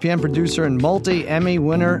ESPN producer and multi-Emmy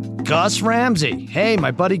winner Gus Ramsey. Hey, my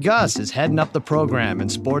buddy Gus is heading up the program, and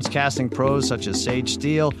sportscasting pros such as Sage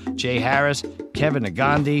Steele, Jay Harris, Kevin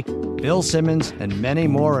Nagandi, Bill Simmons, and many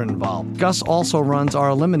more are involved. Gus also runs our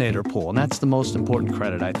Eliminator pool, and that's the most important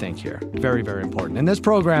credit, I think, here. Very, very important. In this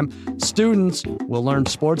program, students will learn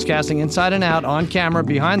sportscasting inside and out, on camera,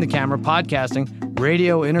 behind the camera, podcasting,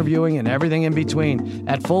 radio, interviewing, and everything in between.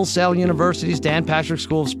 At Full Sail University's Dan Patrick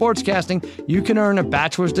School of Sportscasting, you can earn a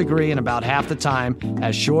bachelor's degree in about half the time,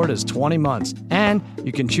 as short as 20 months. And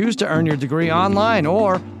you can choose to earn your degree online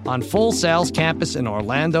or on Full Sail's campus in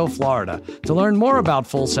Orlando, Florida. To learn more about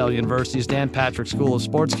Full Sail University's Dan Patrick School of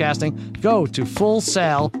Sportscasting, go to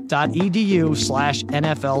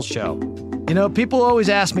fullsail.edu/NFL show. You know, people always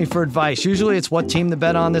ask me for advice. Usually it's what team to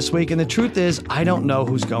bet on this week, and the truth is, I don't know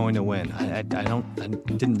who's going to win. I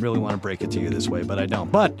didn't really want to break it to you this way, but I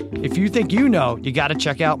don't. But if you think you know, you got to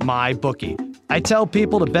check out MyBookie. I tell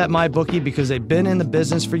people to bet MyBookie because they've been in the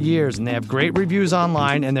business for years and they have great reviews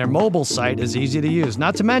online and their mobile site is easy to use.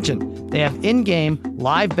 Not to mention, they have in-game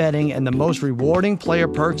live betting and the most rewarding player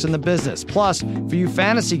perks in the business. Plus, for you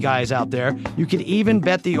fantasy guys out there, you can even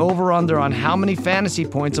bet the over-under on how many fantasy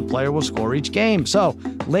points a player will score each game. So,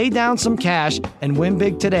 lay down some cash and win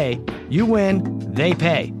big today. You win, they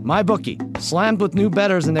pay. MyBookie, slammed with new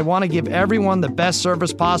bettors, and they want to give everyone the best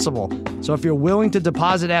service possible. So if you're willing to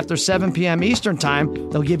deposit after 7 p.m. Eastern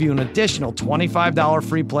Time, they'll give you an additional $25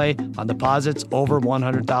 free play on deposits over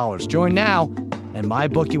 $100. Join now, and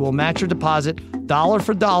MyBookie will match your deposit dollar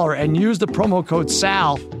for dollar and use the promo code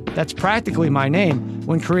SAL, that's practically my name,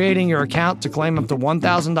 when creating your account to claim up to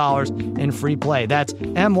 $1,000 in free play. That's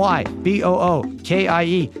MyBookie.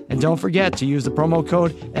 And don't forget to use the promo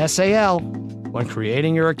code SAL when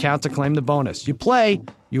creating your account to claim the bonus. You play,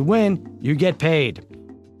 you win, you get paid.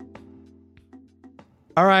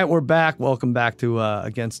 All right, we're back. Welcome back to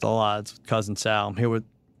Against All Odds with Cousin Sal. I'm here with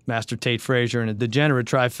Master Tate Frazier and a degenerate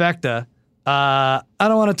trifecta. I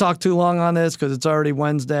don't want to talk too long on this because it's already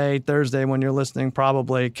Wednesday, Thursday when you're listening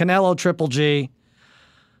probably. Canelo Triple G.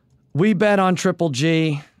 We bet on Triple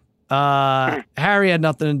G. Harry had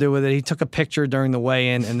nothing to do with it. He took a picture during the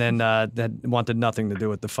weigh-in and then that wanted nothing to do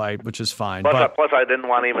with the fight, which is fine. Plus, I didn't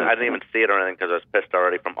even see it or anything because I was pissed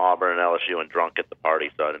already from Auburn and LSU and drunk at the party,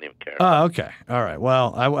 so I didn't even care. Oh, okay. All right.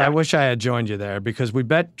 Well, I wish I had joined you there because we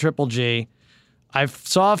bet Triple G. I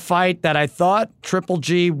saw a fight that I thought Triple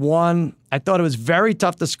G won. I thought it was very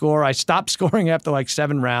tough to score. I stopped scoring after like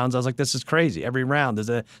 7 rounds. I was like, this is crazy. Every round,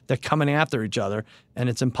 they're coming after each other, and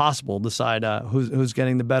it's impossible to decide who's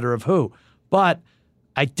getting the better of who. But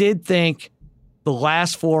I did think the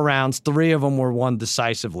last 4 rounds, 3 of them were won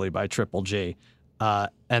decisively by Triple G.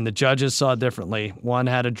 and the judges saw it differently. One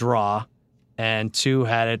had a draw, and two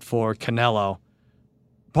had it for Canelo.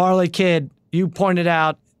 Parlay Kid, you pointed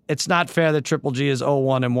out it's not fair that Triple G is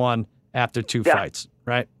 0-1-1 after two fights,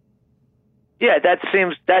 right? Yeah, that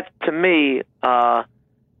to me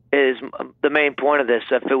is the main point of this.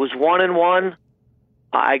 If it was 1-1,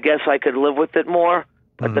 I guess I could live with it more.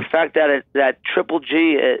 But the fact that Triple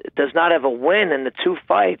G does not have a win in the two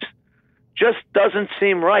fights just doesn't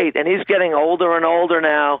seem right. And he's getting older and older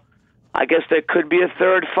now. I guess there could be a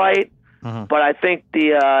third fight, but I think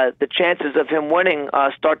the chances of him winning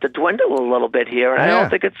start to dwindle a little bit here. And I don't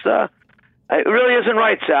think it really isn't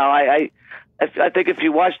right, Sal. I think if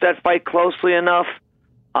you watch that fight closely enough,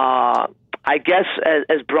 I guess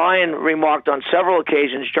as Brian remarked on several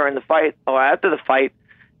occasions during the fight or after the fight,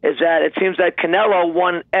 is that it seems that Canelo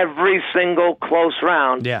won every single close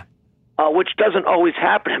round. Yeah. Which doesn't always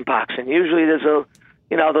happen in boxing. Usually there's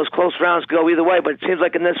those close rounds go either way, but it seems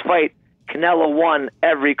like in this fight, Canelo won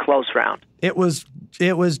every close round. It was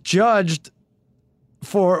judged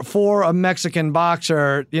for a Mexican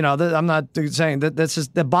boxer. I'm not saying that this is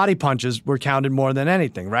the body punches were counted more than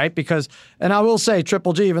anything, right? Because, and I will say,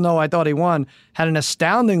 Triple G, even though I thought he won, had an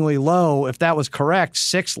astoundingly low, if that was correct,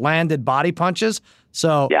 6 landed body punches.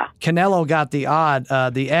 So Canelo got the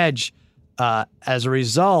edge as a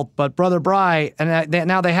result. But Brother Bry, and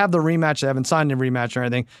now they have the rematch. They haven't signed a rematch or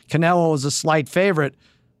anything. Canelo was a slight favorite.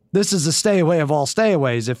 This is a stay away of all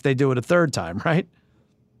stayaways if they do it a third time, right?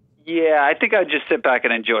 Yeah, I think I'd just sit back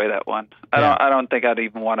and enjoy that one. I don't think I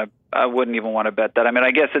wouldn't even want to bet that. I mean,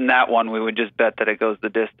 I guess in that one we would just bet that it goes the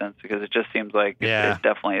distance because it just seems like it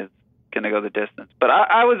definitely is going to go the distance. But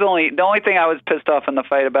the only thing I was pissed off in the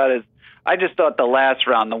fight about is I just thought the last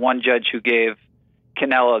round, the one judge who gave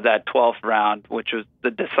Canelo that 12th round, which was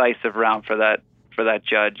the decisive round for that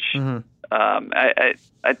judge,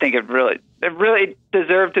 I think it really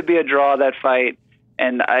deserved to be a draw, that fight.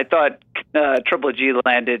 And I thought Triple G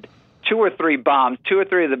landed 2 or 3 bombs, 2 or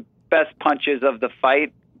 3 of the best punches of the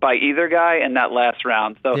fight by either guy in that last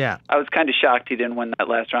round. So I was kind of shocked he didn't win that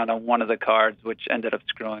last round on one of the cards, which ended up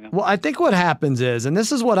screwing him. Well, I think what happens is, and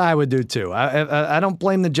this is what I would do too, I don't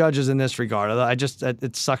blame the judges in this regard, although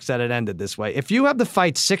it sucks that it ended this way. If you have the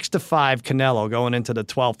fight 6-5 Canelo going into the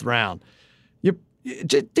 12th round,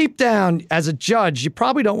 deep down, as a judge, you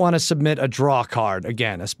probably don't want to submit a draw card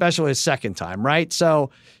again, especially a second time, right?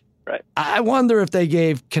 So I wonder if they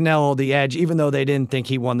gave Canelo the edge, even though they didn't think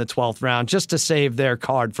he won the 12th round, just to save their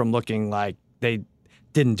card from looking like they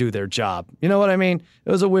didn't do their job. You know what I mean?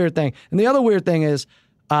 It was a weird thing. And the other weird thing is,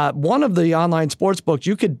 one of the online sports books,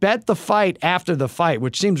 you could bet the fight after the fight,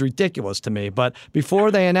 which seems ridiculous to me. But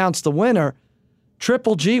before they announced the winner,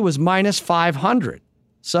 Triple G was minus 500.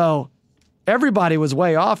 So everybody was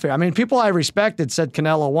way off here. I mean, people I respected said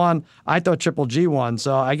Canelo won. I thought Triple G won.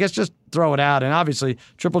 So I guess just throw it out. And obviously,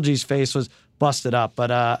 Triple G's face was busted up.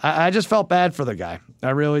 But I just felt bad for the guy. I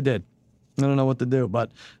really did. I don't know what to do.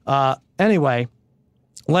 But anyway,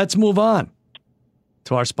 let's move on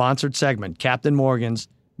to our sponsored segment, Captain Morgan's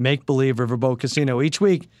Make Believe Riverboat Casino. Each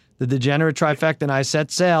week, the Degenerate Trifecta and I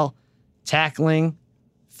set sail tackling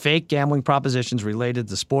fake gambling propositions related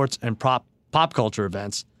to sports and pop culture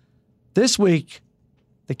events. This week,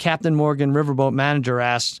 the Captain Morgan Riverboat manager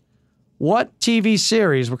asked, what TV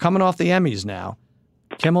series, we're coming off the Emmys now,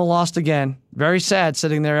 Kimmel lost again. Very sad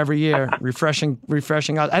sitting there every year, refreshing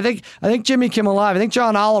us. I think Jimmy Kimmel Live, I think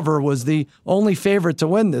John Oliver was the only favorite to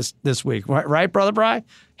win this week. Right, Brother Bry?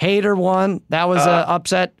 Hader won. That was an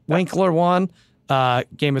upset. Winkler won.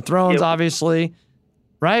 Game of Thrones, obviously.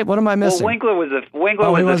 Right? What am I missing? Well, Winkler was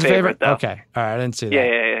the favorite, though. Okay. All right. I didn't see that.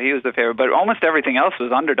 Yeah. He was the favorite. But almost everything else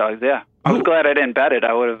was underdogs, yeah. I was glad I didn't bet it.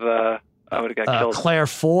 I would have got killed. Claire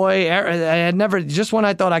Foy. I had never, just when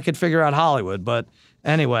I thought I could figure out Hollywood. But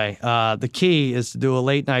anyway, the key is to do a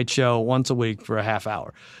late night show once a week for a half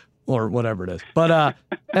hour or whatever it is. But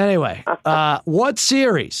anyway, what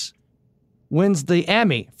series wins the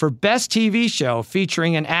Emmy for Best TV Show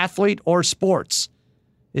featuring an athlete or sports?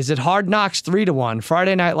 Is it Hard Knocks 3-1,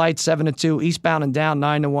 Friday Night Lights 7-2, Eastbound and Down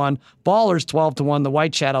 9-1, Ballers 12-1, The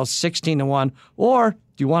White Shadows 16-1, or do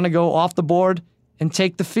you want to go off the board and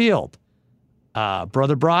take the field?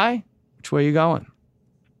 Brother Bry, which way are you going?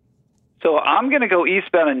 So I'm going to go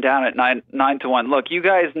Eastbound and Down at 9-1. Look, you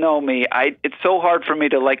guys know me. It's so hard for me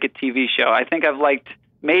to like a TV show. I think I've liked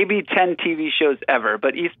maybe 10 TV shows ever,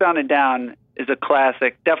 but Eastbound and Down is a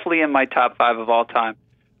classic, definitely in my top 5 of all time.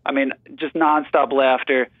 I mean, just nonstop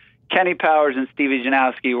laughter. Kenny Powers and Stevie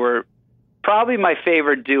Janowski were probably my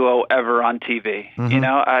favorite duo ever on TV. Mm-hmm. You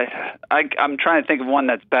know, I'm trying to think of one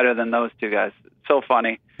that's better than those two guys. So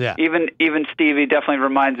funny. Yeah. Even Stevie definitely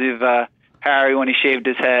reminds me of Harry when he shaved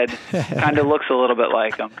his head. Kind of looks a little bit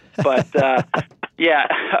like him. But, yeah.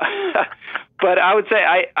 But I would say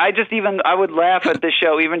I would laugh at this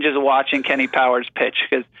show even just watching Kenny Powers pitch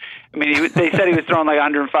because, I mean, they said he was throwing like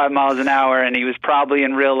 105 miles an hour, and he was probably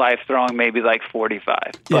in real life throwing maybe like 45.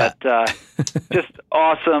 Yeah. But just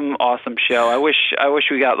awesome show. I wish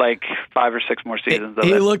we got like 5 or 6 more seasons of it.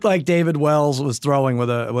 He looked like David Wells was throwing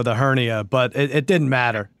with a hernia, but it didn't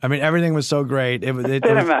matter. I mean, everything was so great. It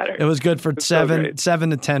didn't matter. It was good for so 7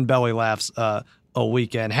 to 10 belly laughs a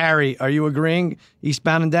weekend. Harry, are you agreeing?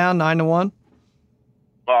 Eastbound and Down 9-1.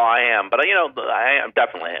 Well, I am, but I am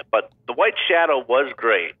definitely. But the White Shadow was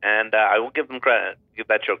great, and I will give them credit, give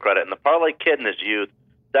that show credit. And the Parlay Kid in his youth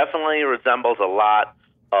definitely resembles a lot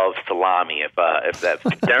of Salami. If that's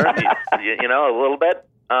Darren, a little bit,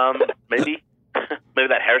 maybe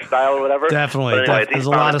that hairstyle or whatever. Definitely, but anyways, there's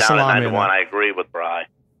a lot of Salami in that. I agree with Bry.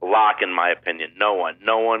 Lock, in my opinion. No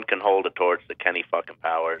one can hold a torch to Kenny fucking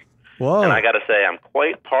Powers. Whoa. And I got to say, I'm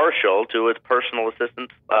quite partial to his personal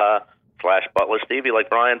assistant. / Butler Stevie,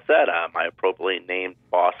 like Brian said, my appropriately named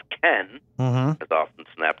boss Ken has often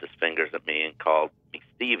snapped his fingers at me and called me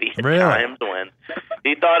Stevie at times when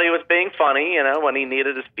he thought he was being funny, when he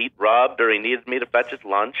needed his feet rubbed or he needed me to fetch his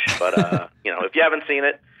lunch. But, if you haven't seen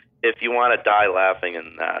it, if you want to die laughing,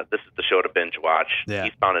 and this is the show to binge watch,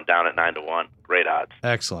 Eastbound and Down at 9-1. Great odds.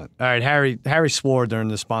 Excellent. All right, Harry swore during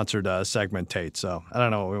the sponsored segment, Tate, so I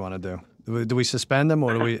don't know what we want to do. Do we suspend them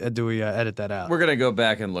or do we edit that out? We're gonna go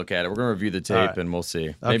back and look at it. We're gonna review the tape and we'll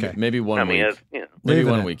see. Maybe one week. Maybe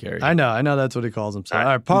 1 week, Harry. I know that's what he calls him. So, all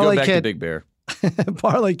right, Parlay Parlay Kid. Go back to Big Bear.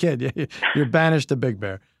 Parlay Kid, you're banished to Big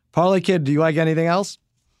Bear. Parlay Kid, do you like anything else?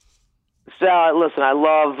 So, listen, I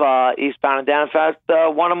love Eastbound and Down. In fact,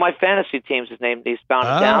 one of my fantasy teams is named Eastbound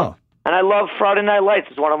and Down. And I love Friday Night Lights.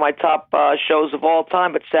 It's one of my top shows of all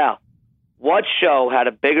time. But, Sal, what show had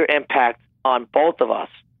a bigger impact on both of us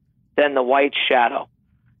than The White Shadow?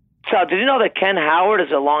 So, did you know that Ken Howard is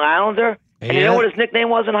a Long Islander? And you know what his nickname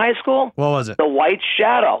was in high school? What was it? The White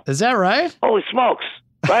Shadow. Is that right? Holy smokes.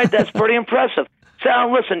 Right? That's pretty impressive.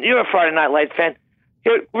 Sal, listen, you're a Friday Night Lights fan.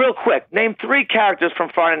 Here, real quick, name 3 characters from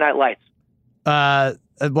Friday Night Lights.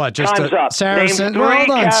 What? Just Time's up. Saracen? Name 3 hold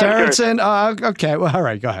on, characters. Saracen. Okay. Well, all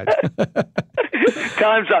right. Go ahead.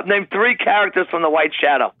 Time's up. Name 3 characters from The White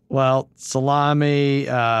Shadow. Well, Salami,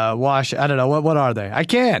 Wash. I don't know. What are they? I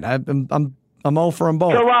can't. I'm 0 for them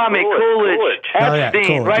both. Salami, Coolidge, Epstein,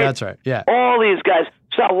 Coolidge. right? That's right. Yeah. All these guys.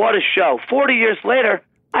 So what a show. 40 years later,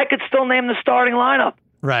 I could still name the starting lineup.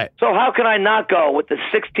 Right. So how can I not go with the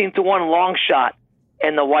 16-1 long shot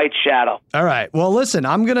in The White Shadow? All right. Well, listen,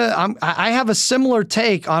 I have a similar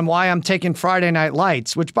take on why I'm taking Friday Night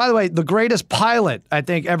Lights, which, by the way, the greatest pilot I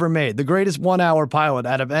think ever made, the greatest 1-hour pilot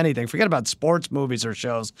out of anything. Forget about sports movies or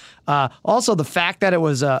shows. Also, the fact that it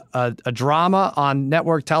was a drama on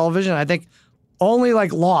network television, I think only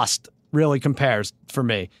like Lost really compares for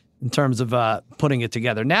me in terms of putting it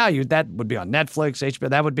together. Now that would be on Netflix, HBO.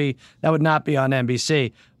 That would not be on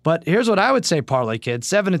NBC. But here's what I would say, Parlay Kid: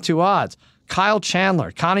 7-2 odds. Kyle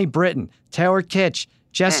Chandler, Connie Britton, Taylor Kitsch,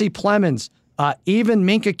 Jesse Plemons, even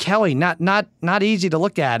Minka Kelly. Not easy to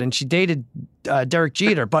look at, and she dated Derek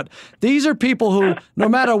Jeter. But these are people who, no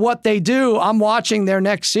matter what they do, I'm watching their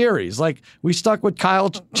next series. Like we stuck with Kyle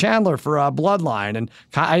Chandler for Bloodline, and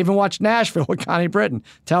I even watched Nashville with Connie Britton.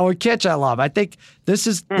 Taylor Kitsch, I love. I think this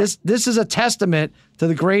is a testament to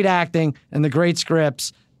the great acting and the great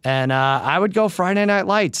scripts. And I would go Friday Night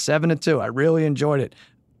Lights 7-2. I really enjoyed it.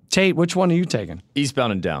 Tate, which one are you taking?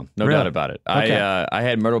 Eastbound and Down, no doubt about it. Okay. I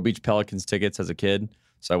had Myrtle Beach Pelicans tickets as a kid,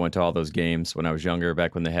 so I went to all those games when I was younger,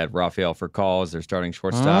 back when they had Rafael Furcal as their starting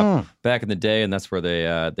shortstop back in the day, and that's where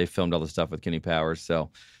they filmed all the stuff with Kenny Powers. So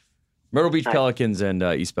Myrtle Beach Pelicans and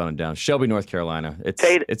Eastbound and Down. Shelby, North Carolina.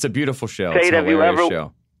 It's a beautiful show. Tate, it's a hilarious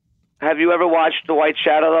show. Have you ever watched The White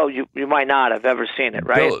Shadow, though? You might not have ever seen it,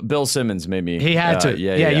 right? Bill Simmons made me. He had to.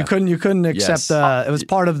 Yeah, you couldn't accept. It was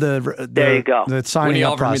part of the there you go. The signing when he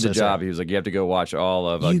up offered process. me the job, he was like, "You have to go watch all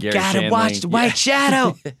of Gary You gotta Shandling. watch The White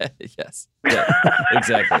Shadow." Yes. Yeah,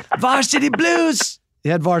 exactly. Varsity Blues. He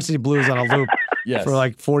had Varsity Blues on a loop for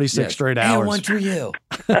like 46 straight hours. And one trio.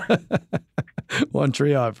 One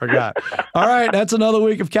trio, I forgot. All right, that's another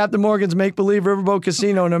week of Captain Morgan's Make Believe Riverboat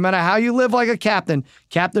Casino. No matter how you live like a captain,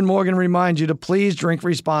 Captain Morgan reminds you to please drink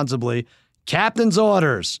responsibly. Captain's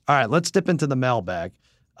orders. All right, let's dip into the mailbag.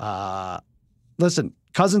 Listen,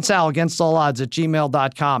 Cousin Sal against all odds at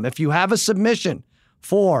gmail.com. If you have a submission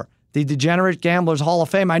for the Degenerate Gamblers Hall of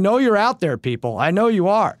Fame, I know you're out there, people. I know you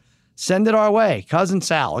are. Send it our way. Cousin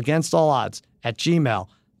Sal against all odds at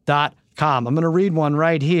gmail.com. I'm going to read one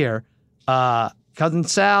right here. Cousin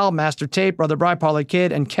Sal, Master Tate, Brother Bry, Parlay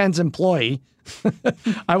Kid, and Ken's employee.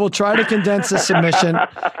 I will try to condense the submission.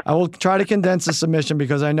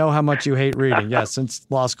 Because I know how much you hate reading. Yes, since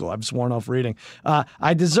law school, I've sworn off reading.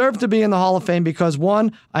 I deserve to be in the Hall of Fame because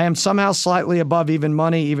 1, I am somehow slightly above even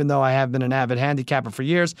money, even though I have been an avid handicapper for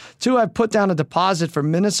years. 2, I've put down a deposit for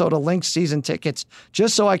Minnesota Lynx season tickets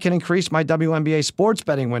just so I can increase my WNBA sports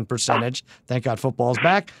betting win percentage. Thank God football's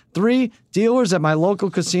back. 3, dealers at my local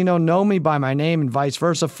casino know me by my name and vice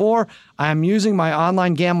versa. 4, I am using my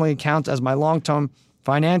online gambling account as my long-term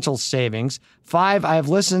financial savings. 5, I have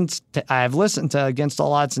listened to Against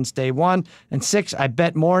All Odds since day one. And 6, I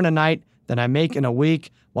bet more in a night than I make in a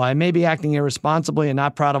week. While I may be acting irresponsibly and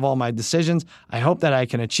not proud of all my decisions, I hope that I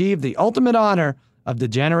can achieve the ultimate honor of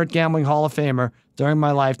Degenerate Gambling Hall of Famer during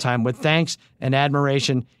my lifetime. With thanks and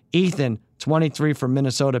admiration, Ethan, 23 from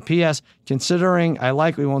Minnesota. P.S. Considering I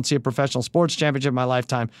likely won't see a professional sports championship in my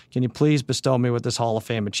lifetime, can you please bestow me with this Hall of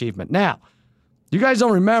Fame achievement? Now, you guys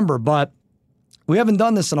don't remember, but we haven't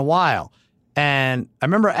done this in a while. And I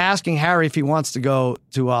remember asking Harry if he wants to go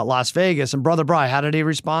to Las Vegas. And Brother Bry, how did he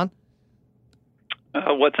respond?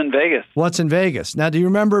 What's in Vegas? What's in Vegas? Now, do you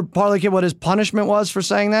remember, Parlay Kid, what his punishment was for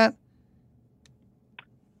saying that?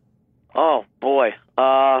 Oh, boy.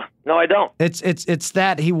 No, I don't. It's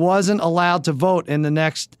that he wasn't allowed to vote in the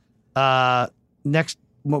next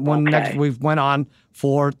we went on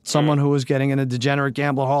for someone who was getting in a Degenerate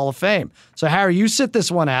Gambler Hall of Fame. So, Harry, you sit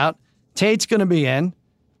this one out. Tate's going to be in.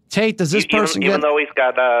 Tate, does this person even though he's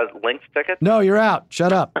got Lynx tickets? No, you're out.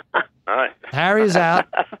 Shut up. All right. Harry is out.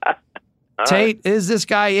 All Tate, right. is this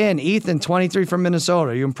guy in? Ethan, 23 from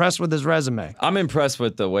Minnesota. Are you impressed with his resume? I'm impressed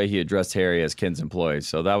with the way he addressed Harry as Ken's employee.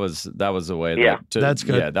 So that was the way. Yeah. That's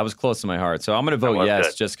good. Yeah, that was close to my heart. So I'm going to vote yes,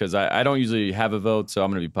 good. just because I don't usually have a vote. So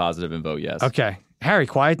I'm going to be positive and vote yes. Okay. Harry,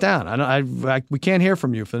 quiet down. We can't hear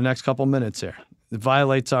from you for the next couple minutes here. It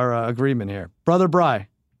violates our agreement here. Brother Bry.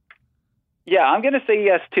 Yeah, I'm going to say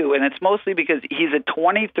yes, too. And it's mostly because he's a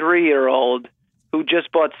 23-year-old who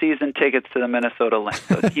just bought season tickets to the Minnesota Lynx.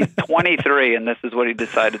 So he's 23, and this is what he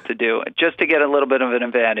decided to do, just to get a little bit of an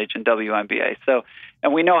advantage in WNBA. So,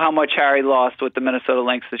 and we know how much Harry lost with the Minnesota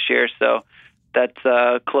Lynx this year, so that's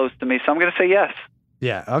close to me. So I'm going to say yes.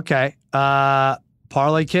 Yeah, okay.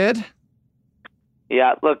 Parlay Kid?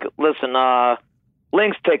 Yeah, look, listen,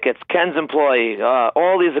 Lynx tickets, Ken's employee,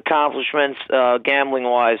 all these accomplishments,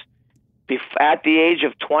 gambling-wise, at the age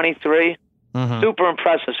of 23, super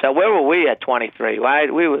impressive. So where were we at 23?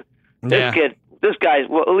 Right? We were this guy's.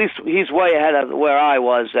 Well, at least he's way ahead of where I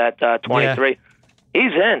was at 23. Yeah.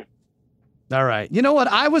 He's in. All right. You know what?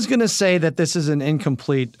 I was going to say that this is an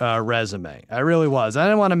incomplete resume. I really was. I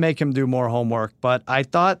didn't want to make him do more homework, but I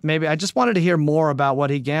thought maybe I just wanted to hear more about what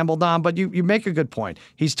he gambled on. But you make a good point.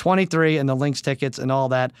 He's 23 and the Lynx tickets and all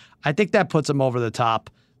that. I think that puts him over the top.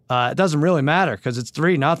 It doesn't really matter because it's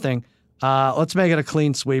 3-0. Let's make it a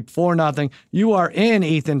clean sweep. 4-0. You are in,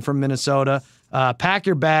 Ethan from Minnesota. Pack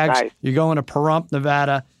your bags. Nice. You're going to Pahrump,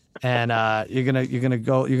 Nevada, and you're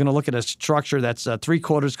gonna look at a structure that's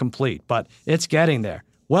 3/4 complete, but it's getting there.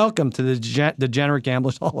 Welcome to the Degenerate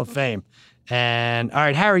Gamblers Hall of Fame. And all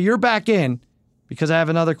right, Harry, you're back in because I have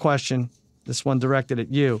another question. This one directed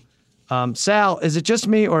at you. Sal, is it just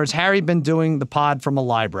me, or has Harry been doing the pod from a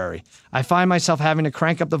library? I find myself having to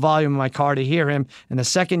crank up the volume in my car to hear him, and the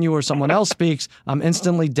second you or someone else speaks, I'm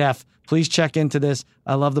instantly deaf. Please check into this.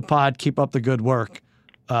 I love the pod. Keep up the good work.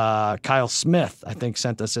 Kyle Smith, I think,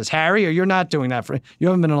 sent us this. Harry, or you're not doing that you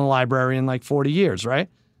haven't been in a library in like 40 years, right?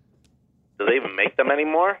 Do they even make them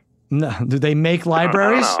anymore? No. Do they make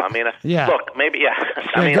libraries? I don't know. I mean, yeah. Look, maybe, yeah.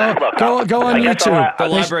 Go on YouTube. The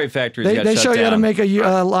library factories got They shut show you how to down. make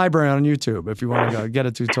a library on YouTube if you want to go get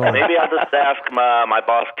a tutorial. Maybe I'll just ask my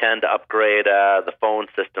boss Ken to upgrade the phone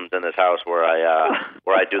systems in his house where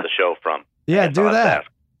I do the show from. Yeah, do that.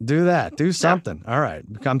 Do that. Do something. Yeah. All right.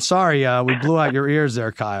 I'm sorry we blew out your ears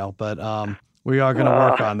there, Kyle, but we are going to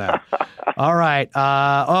work on that. All right.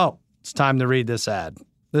 It's time to read this ad.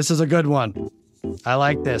 This is a good one. I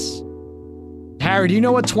like this. Harry, do you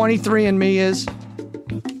know what 23andMe is?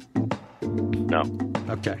 No.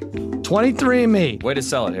 Okay. 23andMe. Way to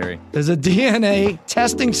sell it, Harry. Is a DNA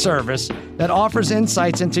testing service that offers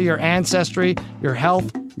insights into your ancestry, your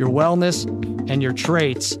health, your wellness, and your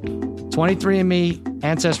traits. 23andMe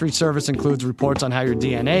Ancestry Service includes reports on how your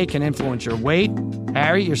DNA can influence your weight,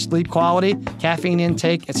 Harry, your sleep quality, caffeine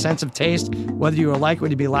intake, a sense of taste, whether you are likely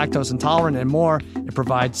to be lactose intolerant, and more. It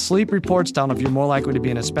provides sleep reports telling if you're more likely to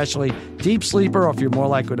be an especially deep sleeper or if you're more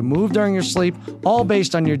likely to move during your sleep, all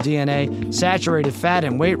based on your DNA. Saturated fat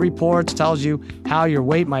and weight reports tells you how your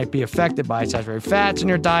weight might be affected by saturated fats in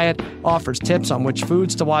your diet, offers tips on which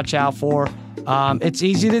foods to watch out for. It's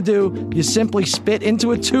easy to do. You simply spit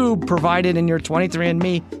into a tube provided in your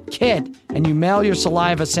 23andMe kit, and you mail your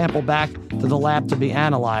saliva sample back to the lab to be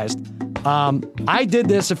analyzed. I did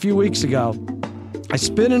this a few weeks ago. I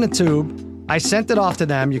spit in a tube. I sent it off to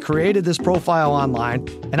them. You created this profile online,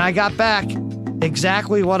 and I got back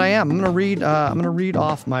exactly what I am. I'm gonna read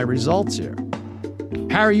off my results here.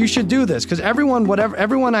 Harry, you should do this because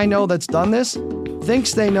everyone I know that's done this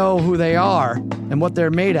thinks they know who they are and what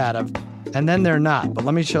they're made out of, and then they're not. But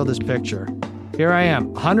let me show this picture. Here I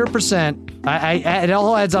am, 100%. It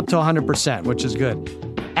all adds up to 100%, which is good.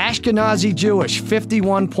 Ashkenazi Jewish,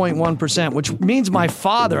 51.1%, which means my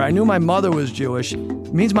father, I knew my mother was Jewish,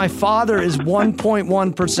 means my father is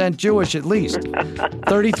 1.1% Jewish at least.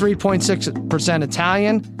 33.6%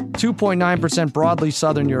 Italian, 2.9% broadly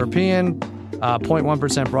Southern European,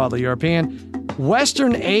 0.1% broadly European.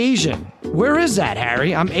 Western Asian. Where is that,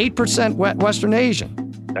 Harry? I'm 8% Western Asian.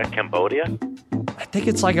 Is that Cambodia? I think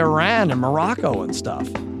it's like Iran and Morocco and stuff.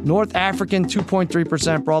 North African,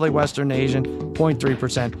 2.3%, broadly Western Asian,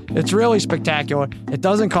 0.3%. It's really spectacular. It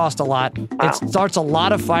doesn't cost a lot. It starts a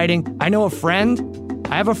lot of fighting. I have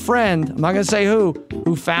a friend, I'm not going to say who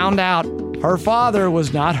found out her father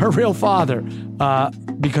was not her real father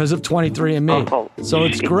because of 23andMe. So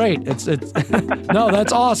it's great. It's no,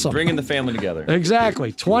 that's awesome. Bringing the family together.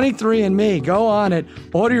 Exactly. 23andMe. Go on it.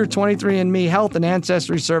 Order your 23andMe Health and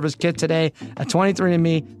Ancestry Service kit today at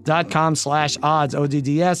 23andme.com/odds,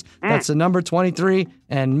 ODDS. That's the number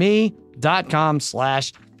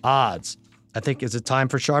 23andme.com/odds. I think, is it time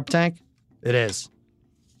for Sharp Tank? It is.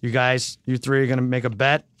 You guys, you three are going to make a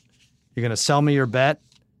bet. You're going to sell me your bet,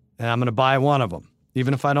 and I'm going to buy one of them,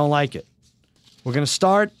 even if I don't like it. We're going to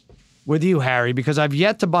start with you, Harry, because I've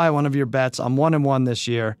yet to buy one of your bets. I'm 1-1 this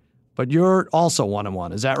year, but you're also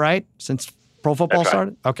 1-1. Is that right? Since pro football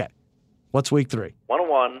started? Okay. What's week 3?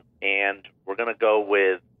 1-1, and we're going to go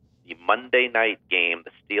with the Monday night game, the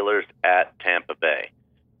Steelers at Tampa Bay.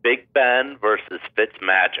 Big Ben versus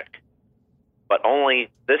Fitzmagic. But only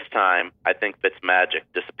this time, I think Fitzmagic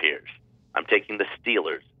disappears. I'm taking the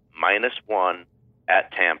Steelers, -1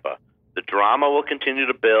 at Tampa. The drama will continue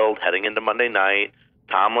to build heading into Monday night.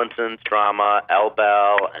 Tomlinson's drama, L.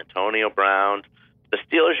 Bell, Antonio Brown. The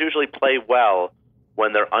Steelers usually play well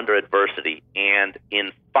when they're under adversity. And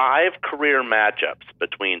in 5 career matchups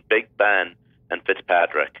between Big Ben and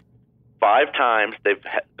Fitzpatrick, 5 times they've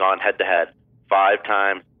gone head-to-head. 5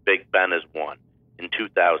 times Big Ben has won. In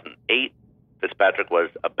 2008, Fitzpatrick was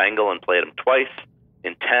a Bengal and played him twice.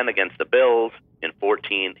 In 10 against the Bills. In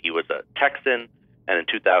 14, he was a Texan. And in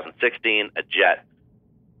 2016, a Jet.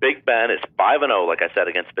 Big Ben is 5-0, like I said,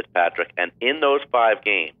 against Fitzpatrick. And in those 5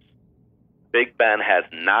 games, Big Ben has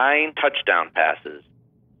 9 touchdown passes,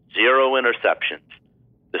 0 interceptions.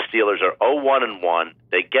 The Steelers are 0-1-1.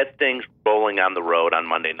 They get things rolling on the road on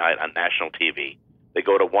Monday night on national TV. They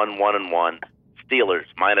go to 1-1-1. Steelers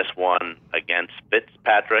 -1 against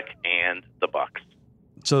Fitzpatrick and the Bucs.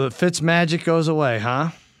 So the Fitzmagic goes away,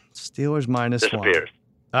 huh? Steelers -1. Disappears.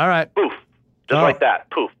 All right. Poof. Just like that.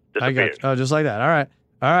 Poof. Disappears. I got you. Oh, just like that. All right.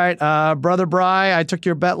 All right. Brother Bry, I took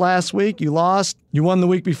your bet last week. You lost. You won the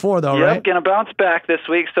week before, though, right? Yep, going to bounce back this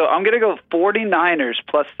week. So I'm going to go 49ers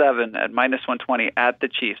 +7 at -120 at the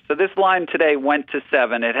Chiefs. So this line today went to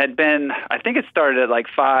 7. It had been, I think it started at like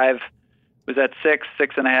 5. Was at 6,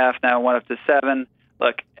 6.5. Now it went up to 7.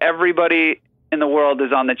 Look, everybody in the world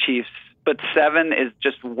is on the Chiefs, but 7 is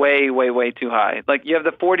just way, way, way too high. Like, you have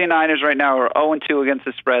the 49ers right now who are 0-2 against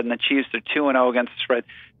the spread, and the Chiefs are 2-0 against the spread.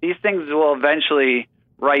 These things will eventually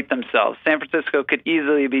right themselves. San Francisco could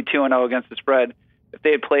easily be 2-0 against the spread if they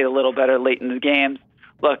had played a little better late in the games.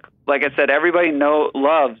 Look, like I said, everybody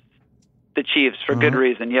loves the Chiefs for good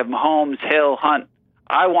reason. You have Mahomes, Hill, Hunt.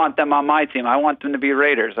 I want them on my team. I want them to be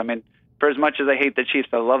Raiders. I mean, for as much as I hate the Chiefs,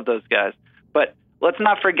 I love those guys. But let's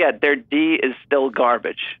not forget, their D is still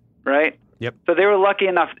garbage, right? Yep. So they were lucky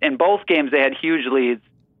enough in both games they had huge leads,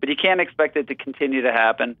 but you can't expect it to continue to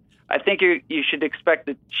happen. I think you should expect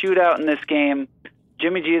a shootout in this game.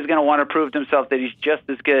 Jimmy G is going to want to prove to himself that he's just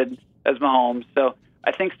as good as Mahomes. So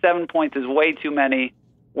I think 7 points is way too many.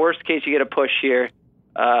 Worst case, you get a push here,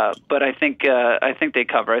 but I think they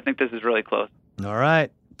cover. I think this is really close. All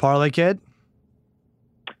right, Parlay Kid.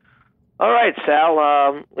 All right, Sal.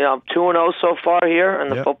 I'm 2-0 so far here in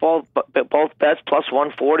the football. Both bets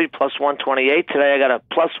 +140, +128. Today I got a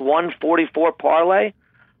 +144 parlay.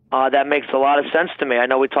 That makes a lot of sense to me. I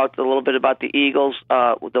know we talked a little bit about the Eagles,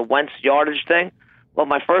 with the Wentz yardage thing. Well,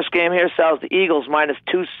 my first game here, Sal, is the Eagles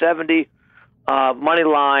 -270 money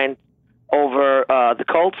line over the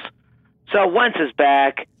Colts. So Wentz is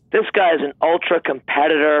back. This guy is an ultra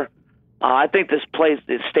competitor. I think this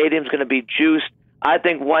stadium's going to be juiced. I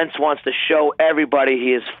think Wentz wants to show everybody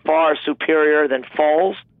he is far superior than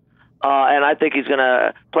Foles, and I think he's going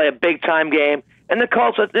to play a big-time game. And the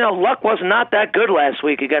Colts, Luck was not that good last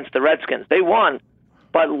week against the Redskins. They won,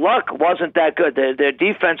 but Luck wasn't that good. Their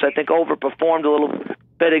defense, I think, overperformed a little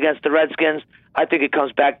bit against the Redskins. I think it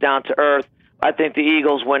comes back down to earth. I think the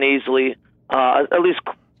Eagles win easily, at least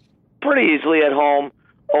pretty easily at home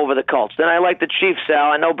over the Colts. Then I like the Chiefs,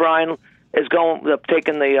 Sal. I know Brian is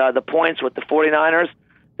taking the points with the 49ers.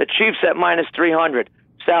 The Chiefs at minus 300.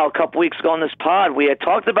 Sal, a couple weeks ago on this pod, we had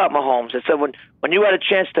talked about Mahomes. I said when you had a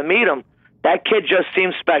chance to meet him, that kid just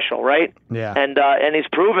seems special, right? Yeah. And he's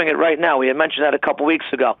proving it right now. We had mentioned that a couple weeks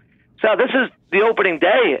ago. So this is the opening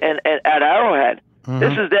day at Arrowhead. Mm-hmm.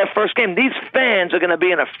 This is their first game. These fans are going to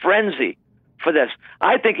be in a frenzy for this.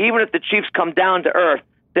 I think even if the Chiefs come down to earth,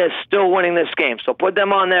 they're still winning this game. So put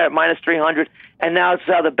them on there at minus 300. And now it's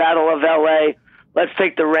the Battle of L.A. Let's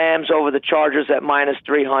take the Rams over the Chargers at minus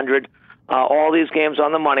 300. All these games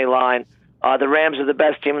on the money line. The Rams are the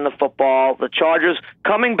best team in the football. The Chargers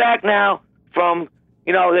coming back now from,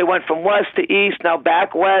 they went from west to east, now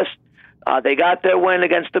back west. They got their win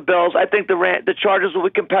against the Bills. I think the Chargers will be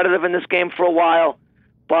competitive in this game for a while,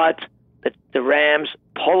 but the Rams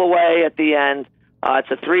pull away at the end.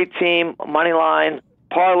 It's a 3-team money line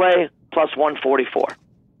parlay plus 144.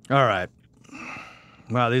 All right.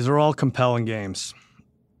 Wow, these are all compelling games.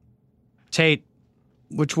 Tate,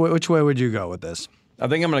 which way would you go with this? I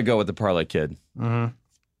think I'm going to go with the parlay kid. Mm-hmm.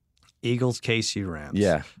 Eagles, KC, Rams.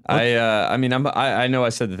 Yeah, I know I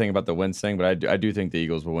said the thing about the Wentz thing, but I do think the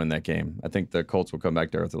Eagles will win that game. I think the Colts will come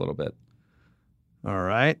back to earth a little bit. All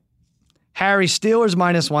right. Harry, Steelers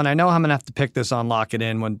 -1. I know I'm going to have to pick this on Lock It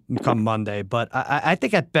In when come Monday, but I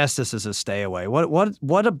think at best this is a stay away.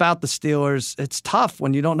 What about the Steelers? It's tough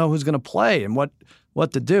when you don't know who's going to play and what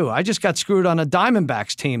to do. I just got screwed on a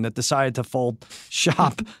Diamondbacks team that decided to fold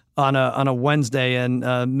shop on a Wednesday in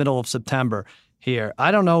middle of September here.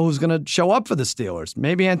 I don't know who's going to show up for the Steelers.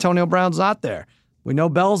 Maybe Antonio Brown's not there. We know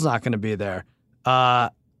Bell's not going to be there.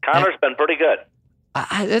 Connor's been pretty good.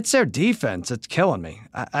 It's their defense. It's killing me.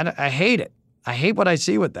 I hate it. I hate what I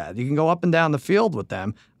see with that. You can go up and down the field with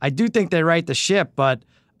them. I do think they right the ship, but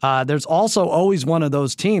there's also always one of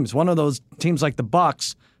those teams like the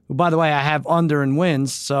Bucs, who, by the way, I have under in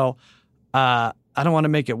wins, so I don't want to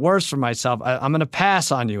make it worse for myself. I'm going to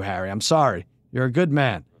pass on you, Harry. I'm sorry. You're a good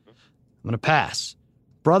man. I'm going to pass.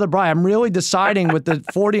 Brother Brian, I'm really deciding with the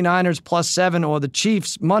 49ers +7 or the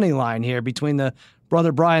Chiefs money line here between the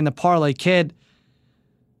Brother Brian, the parlay kid.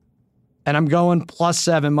 And I'm going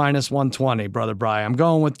 +7 -120, Brother Brian. I'm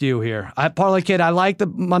going with you here. Parlay kid, I like the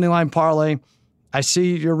money line parlay. I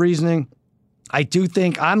see your reasoning. I do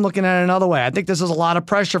think I'm looking at it another way. I think this is a lot of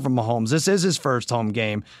pressure from Mahomes. This is his first home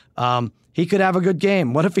game. He could have a good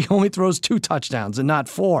game. What if he only throws 2 touchdowns and not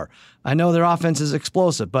 4? I know their offense is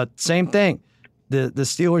explosive, but same thing. The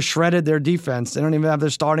Steelers shredded their defense. They don't even have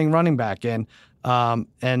their starting running back in.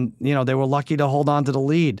 And they were lucky to hold on to the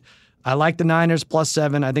lead. I like the Niners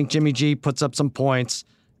 +7. I think Jimmy G puts up some points,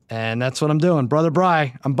 and that's what I'm doing. Brother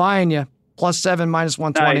Bry, I'm buying you. +7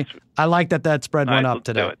 -120. Nice. I like that spread went up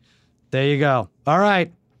today. There you go. All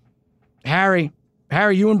right. Harry,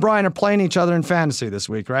 you and Brian are playing each other in fantasy this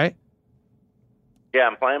week, right? Yeah,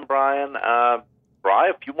 I'm playing Brian.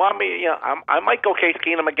 Brian, if you want me, I might go Case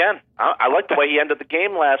Keenum again. I like the way he ended the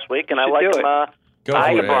game last week, and I like him.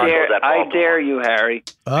 I dare you, Harry.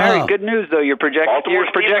 Oh. Harry, good news though. You're projected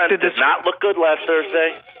did not look good last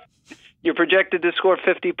Thursday. You're projected to score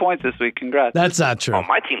 50 points this week. Congrats. That's not true. Oh,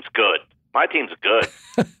 my team's good.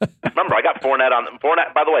 Remember, I got Fournette on.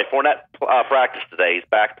 By the way, Fournette practiced today. He's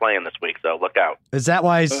back playing this week, so look out. Is that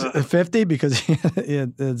why he's 50? Because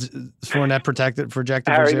Fournette projected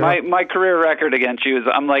Harry, for 0? My career record against you is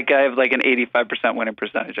I have like an 85% winning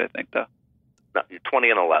percentage. I think though. No, you're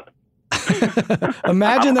 20-11.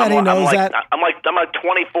 Imagine that he knows that. I'm like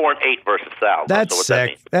 24-8 versus Sal. That's so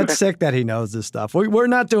sick. That's sick that he knows this stuff. We're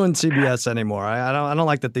not doing CBS anymore. I don't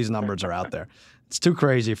like that these numbers are out there. It's too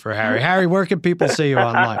crazy for Harry. Harry, where can people see you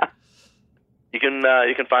online? You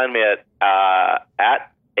can find me at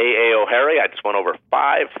AAOHarry. I just went over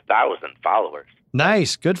 5,000 followers.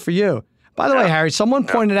 Nice, good for you. By the way, Harry, someone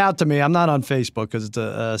pointed out to me, I'm not on Facebook because it's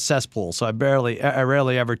a cesspool, so I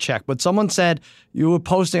rarely ever check. But someone said you were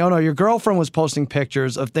posting, your girlfriend was posting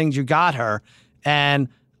pictures of things you got her. And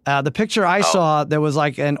the picture I saw, there was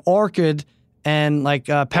like an orchid and like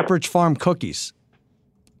Pepperidge Farm cookies.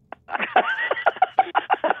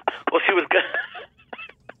 Well, she was good.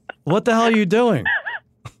 What the hell are you doing?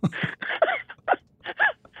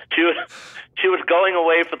 She was going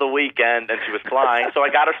away for the weekend, and she was flying, so I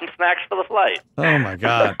got her some snacks for the flight. Oh my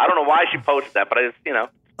God! I don't know why she posted that, but I just,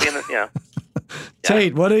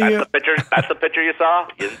 Tate, what are you? That's the picture you saw.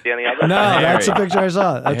 You didn't see any other. No, Harry. that's the picture I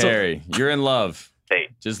saw. That's Harry, you're in love.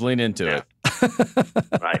 Tate. Just lean into it.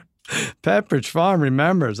 Right. Pepperidge Farm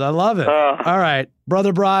remembers. I love it. All right,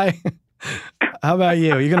 Brother Bry. How about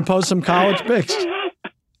you? You going to post some college pics?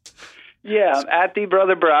 Yeah, I'm at the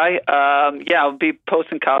Brother Bry. I'll be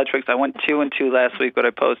posting college pics. I went 2-2 last week when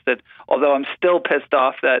I posted, although I'm still pissed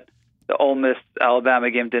off that the Ole Miss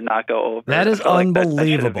Alabama game did not go over. That is unbelievable. That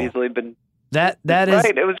should have easily been that is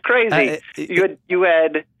right. It was crazy. You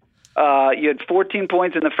had 14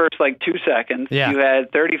 points in the first 2 seconds. Yeah. You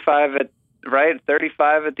had 35 at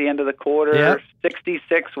the end of the quarter. Yep.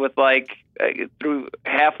 66 with through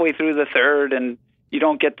halfway through the third, and you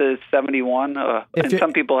don't get the 71. And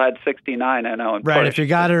some people had 69. I know. Right. If you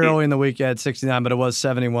got it early in the week, you had 69, but it was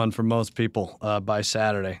 71 for most people by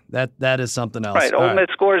Saturday. That is something else. Right. Ole Miss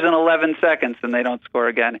scores in 11 seconds, and they don't score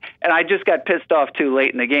again. And I just got pissed off too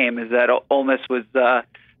late in the game. Is that Ole Miss was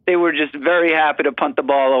they were just very happy to punt the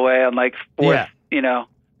ball away on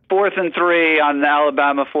fourth and 3 on the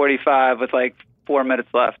Alabama 45 with 4 minutes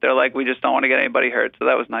left. They're like, we just don't want to get anybody hurt. So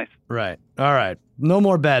that was nice. Right. All right. No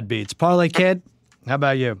more bad beats. Parlay Kid, how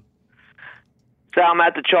about you? Sal, I'm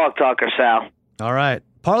at the Chalk Talker, Sal. All right.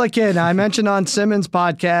 Parlay Kid, now I mentioned on Simmons'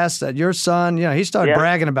 podcast that your son, he started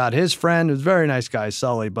bragging about his friend, who's a very nice guy,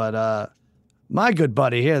 Sully, but my good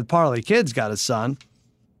buddy here, the Parlay Kid's got a son,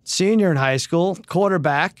 senior in high school,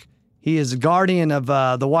 quarterback. He is a guardian of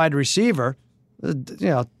the wide receiver,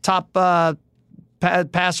 top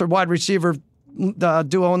passer wide receiver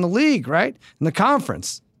duo in the league, right? In the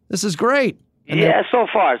conference. This is great. And so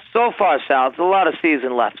far, Sal. There's a lot of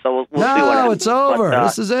season left, so we'll see what happens. No, it's over. But,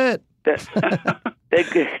 this is it.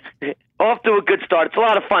 Off to a good start. It's a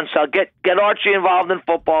lot of fun, Sal. Get Archie involved in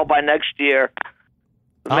football by next year.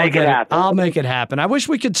 Make it happen. I'll make it happen. I wish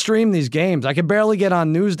we could stream these games. I could barely get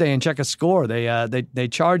on Newsday and check a score. They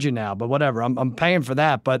charge you now, but whatever. I'm paying for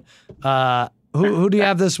that. But who do you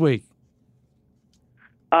have this week?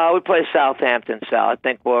 We play Southampton, Sal. I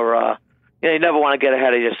think we're you never want to get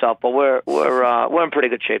ahead of yourself, but we're in pretty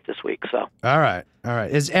good shape this week. So all right.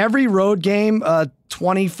 Is every road game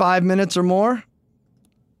 25 minutes or more?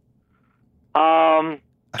 Wow.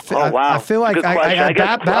 I feel like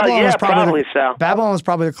Babylon was probably Sal. Babylon was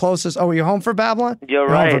probably the closest. Oh, were you home for Babylon? You're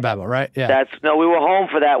right. Home for Babylon, right? Yeah. We were home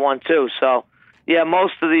for that one too. So yeah,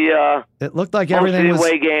 most of the it looked like everything most of the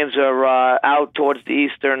away games are out towards the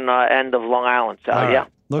eastern end of Long Island. So yeah,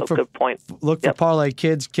 good point. Look for Parlay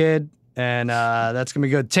Kid's kid. And that's going to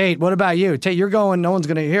be good. Tate, what about you? Tate, you're going, no one's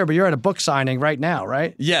going to hear, but you're at a book signing right now,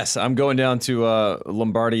 right? Yes, I'm going down to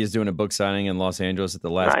Lombardi is doing a book signing in Los Angeles at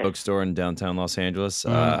the Last Bookstore in downtown Los Angeles.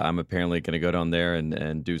 I'm apparently going to go down there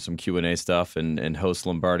and do some Q&A stuff and host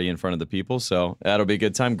Lombardi in front of the people. So that'll be a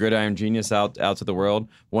good time. Gridiron Genius out to the world.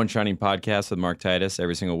 One Shining Podcast with Mark Titus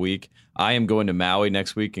every single week. I am going to Maui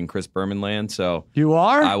next week in Chris Berman land. So you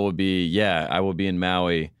are? I will be in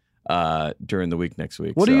Maui during the week next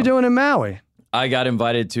week. What are you doing in Maui? I got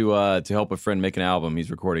invited to help a friend make an album. He's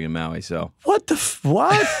recording in Maui. So what? In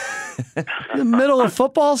the middle of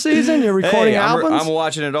football season, you're recording albums? I'm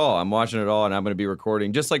watching it all. And I'm going to be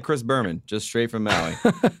recording just like Chris Berman, just straight from Maui.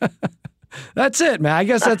 That's it, man. I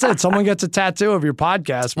guess that's it. Someone gets a tattoo of your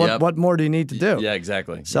podcast. What more do you need to do? Yeah,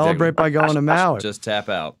 exactly. Celebrate by going to Maui. Just tap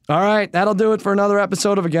out. All right. That'll do it for another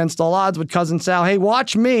episode of Against All Odds with Cousin Sal. Hey,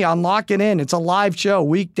 watch me on Lock It In. It's a live show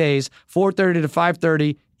weekdays, 4:30 to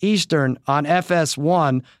 5:30 Eastern on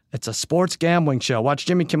FS1. It's a sports gambling show. Watch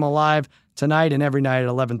Jimmy Kimmel Live tonight and every night at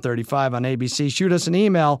 11:35 on ABC. Shoot us an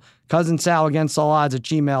email,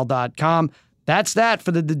 cousinsalagainstallodds@gmail.com. That's that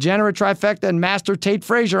for the degenerate trifecta and Master Tate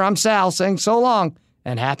Frazier. I'm Sal saying so long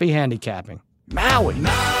and happy handicapping. Maui.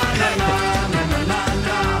 Na na na na na na na na na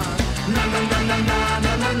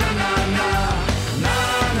na na na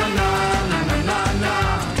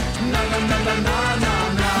na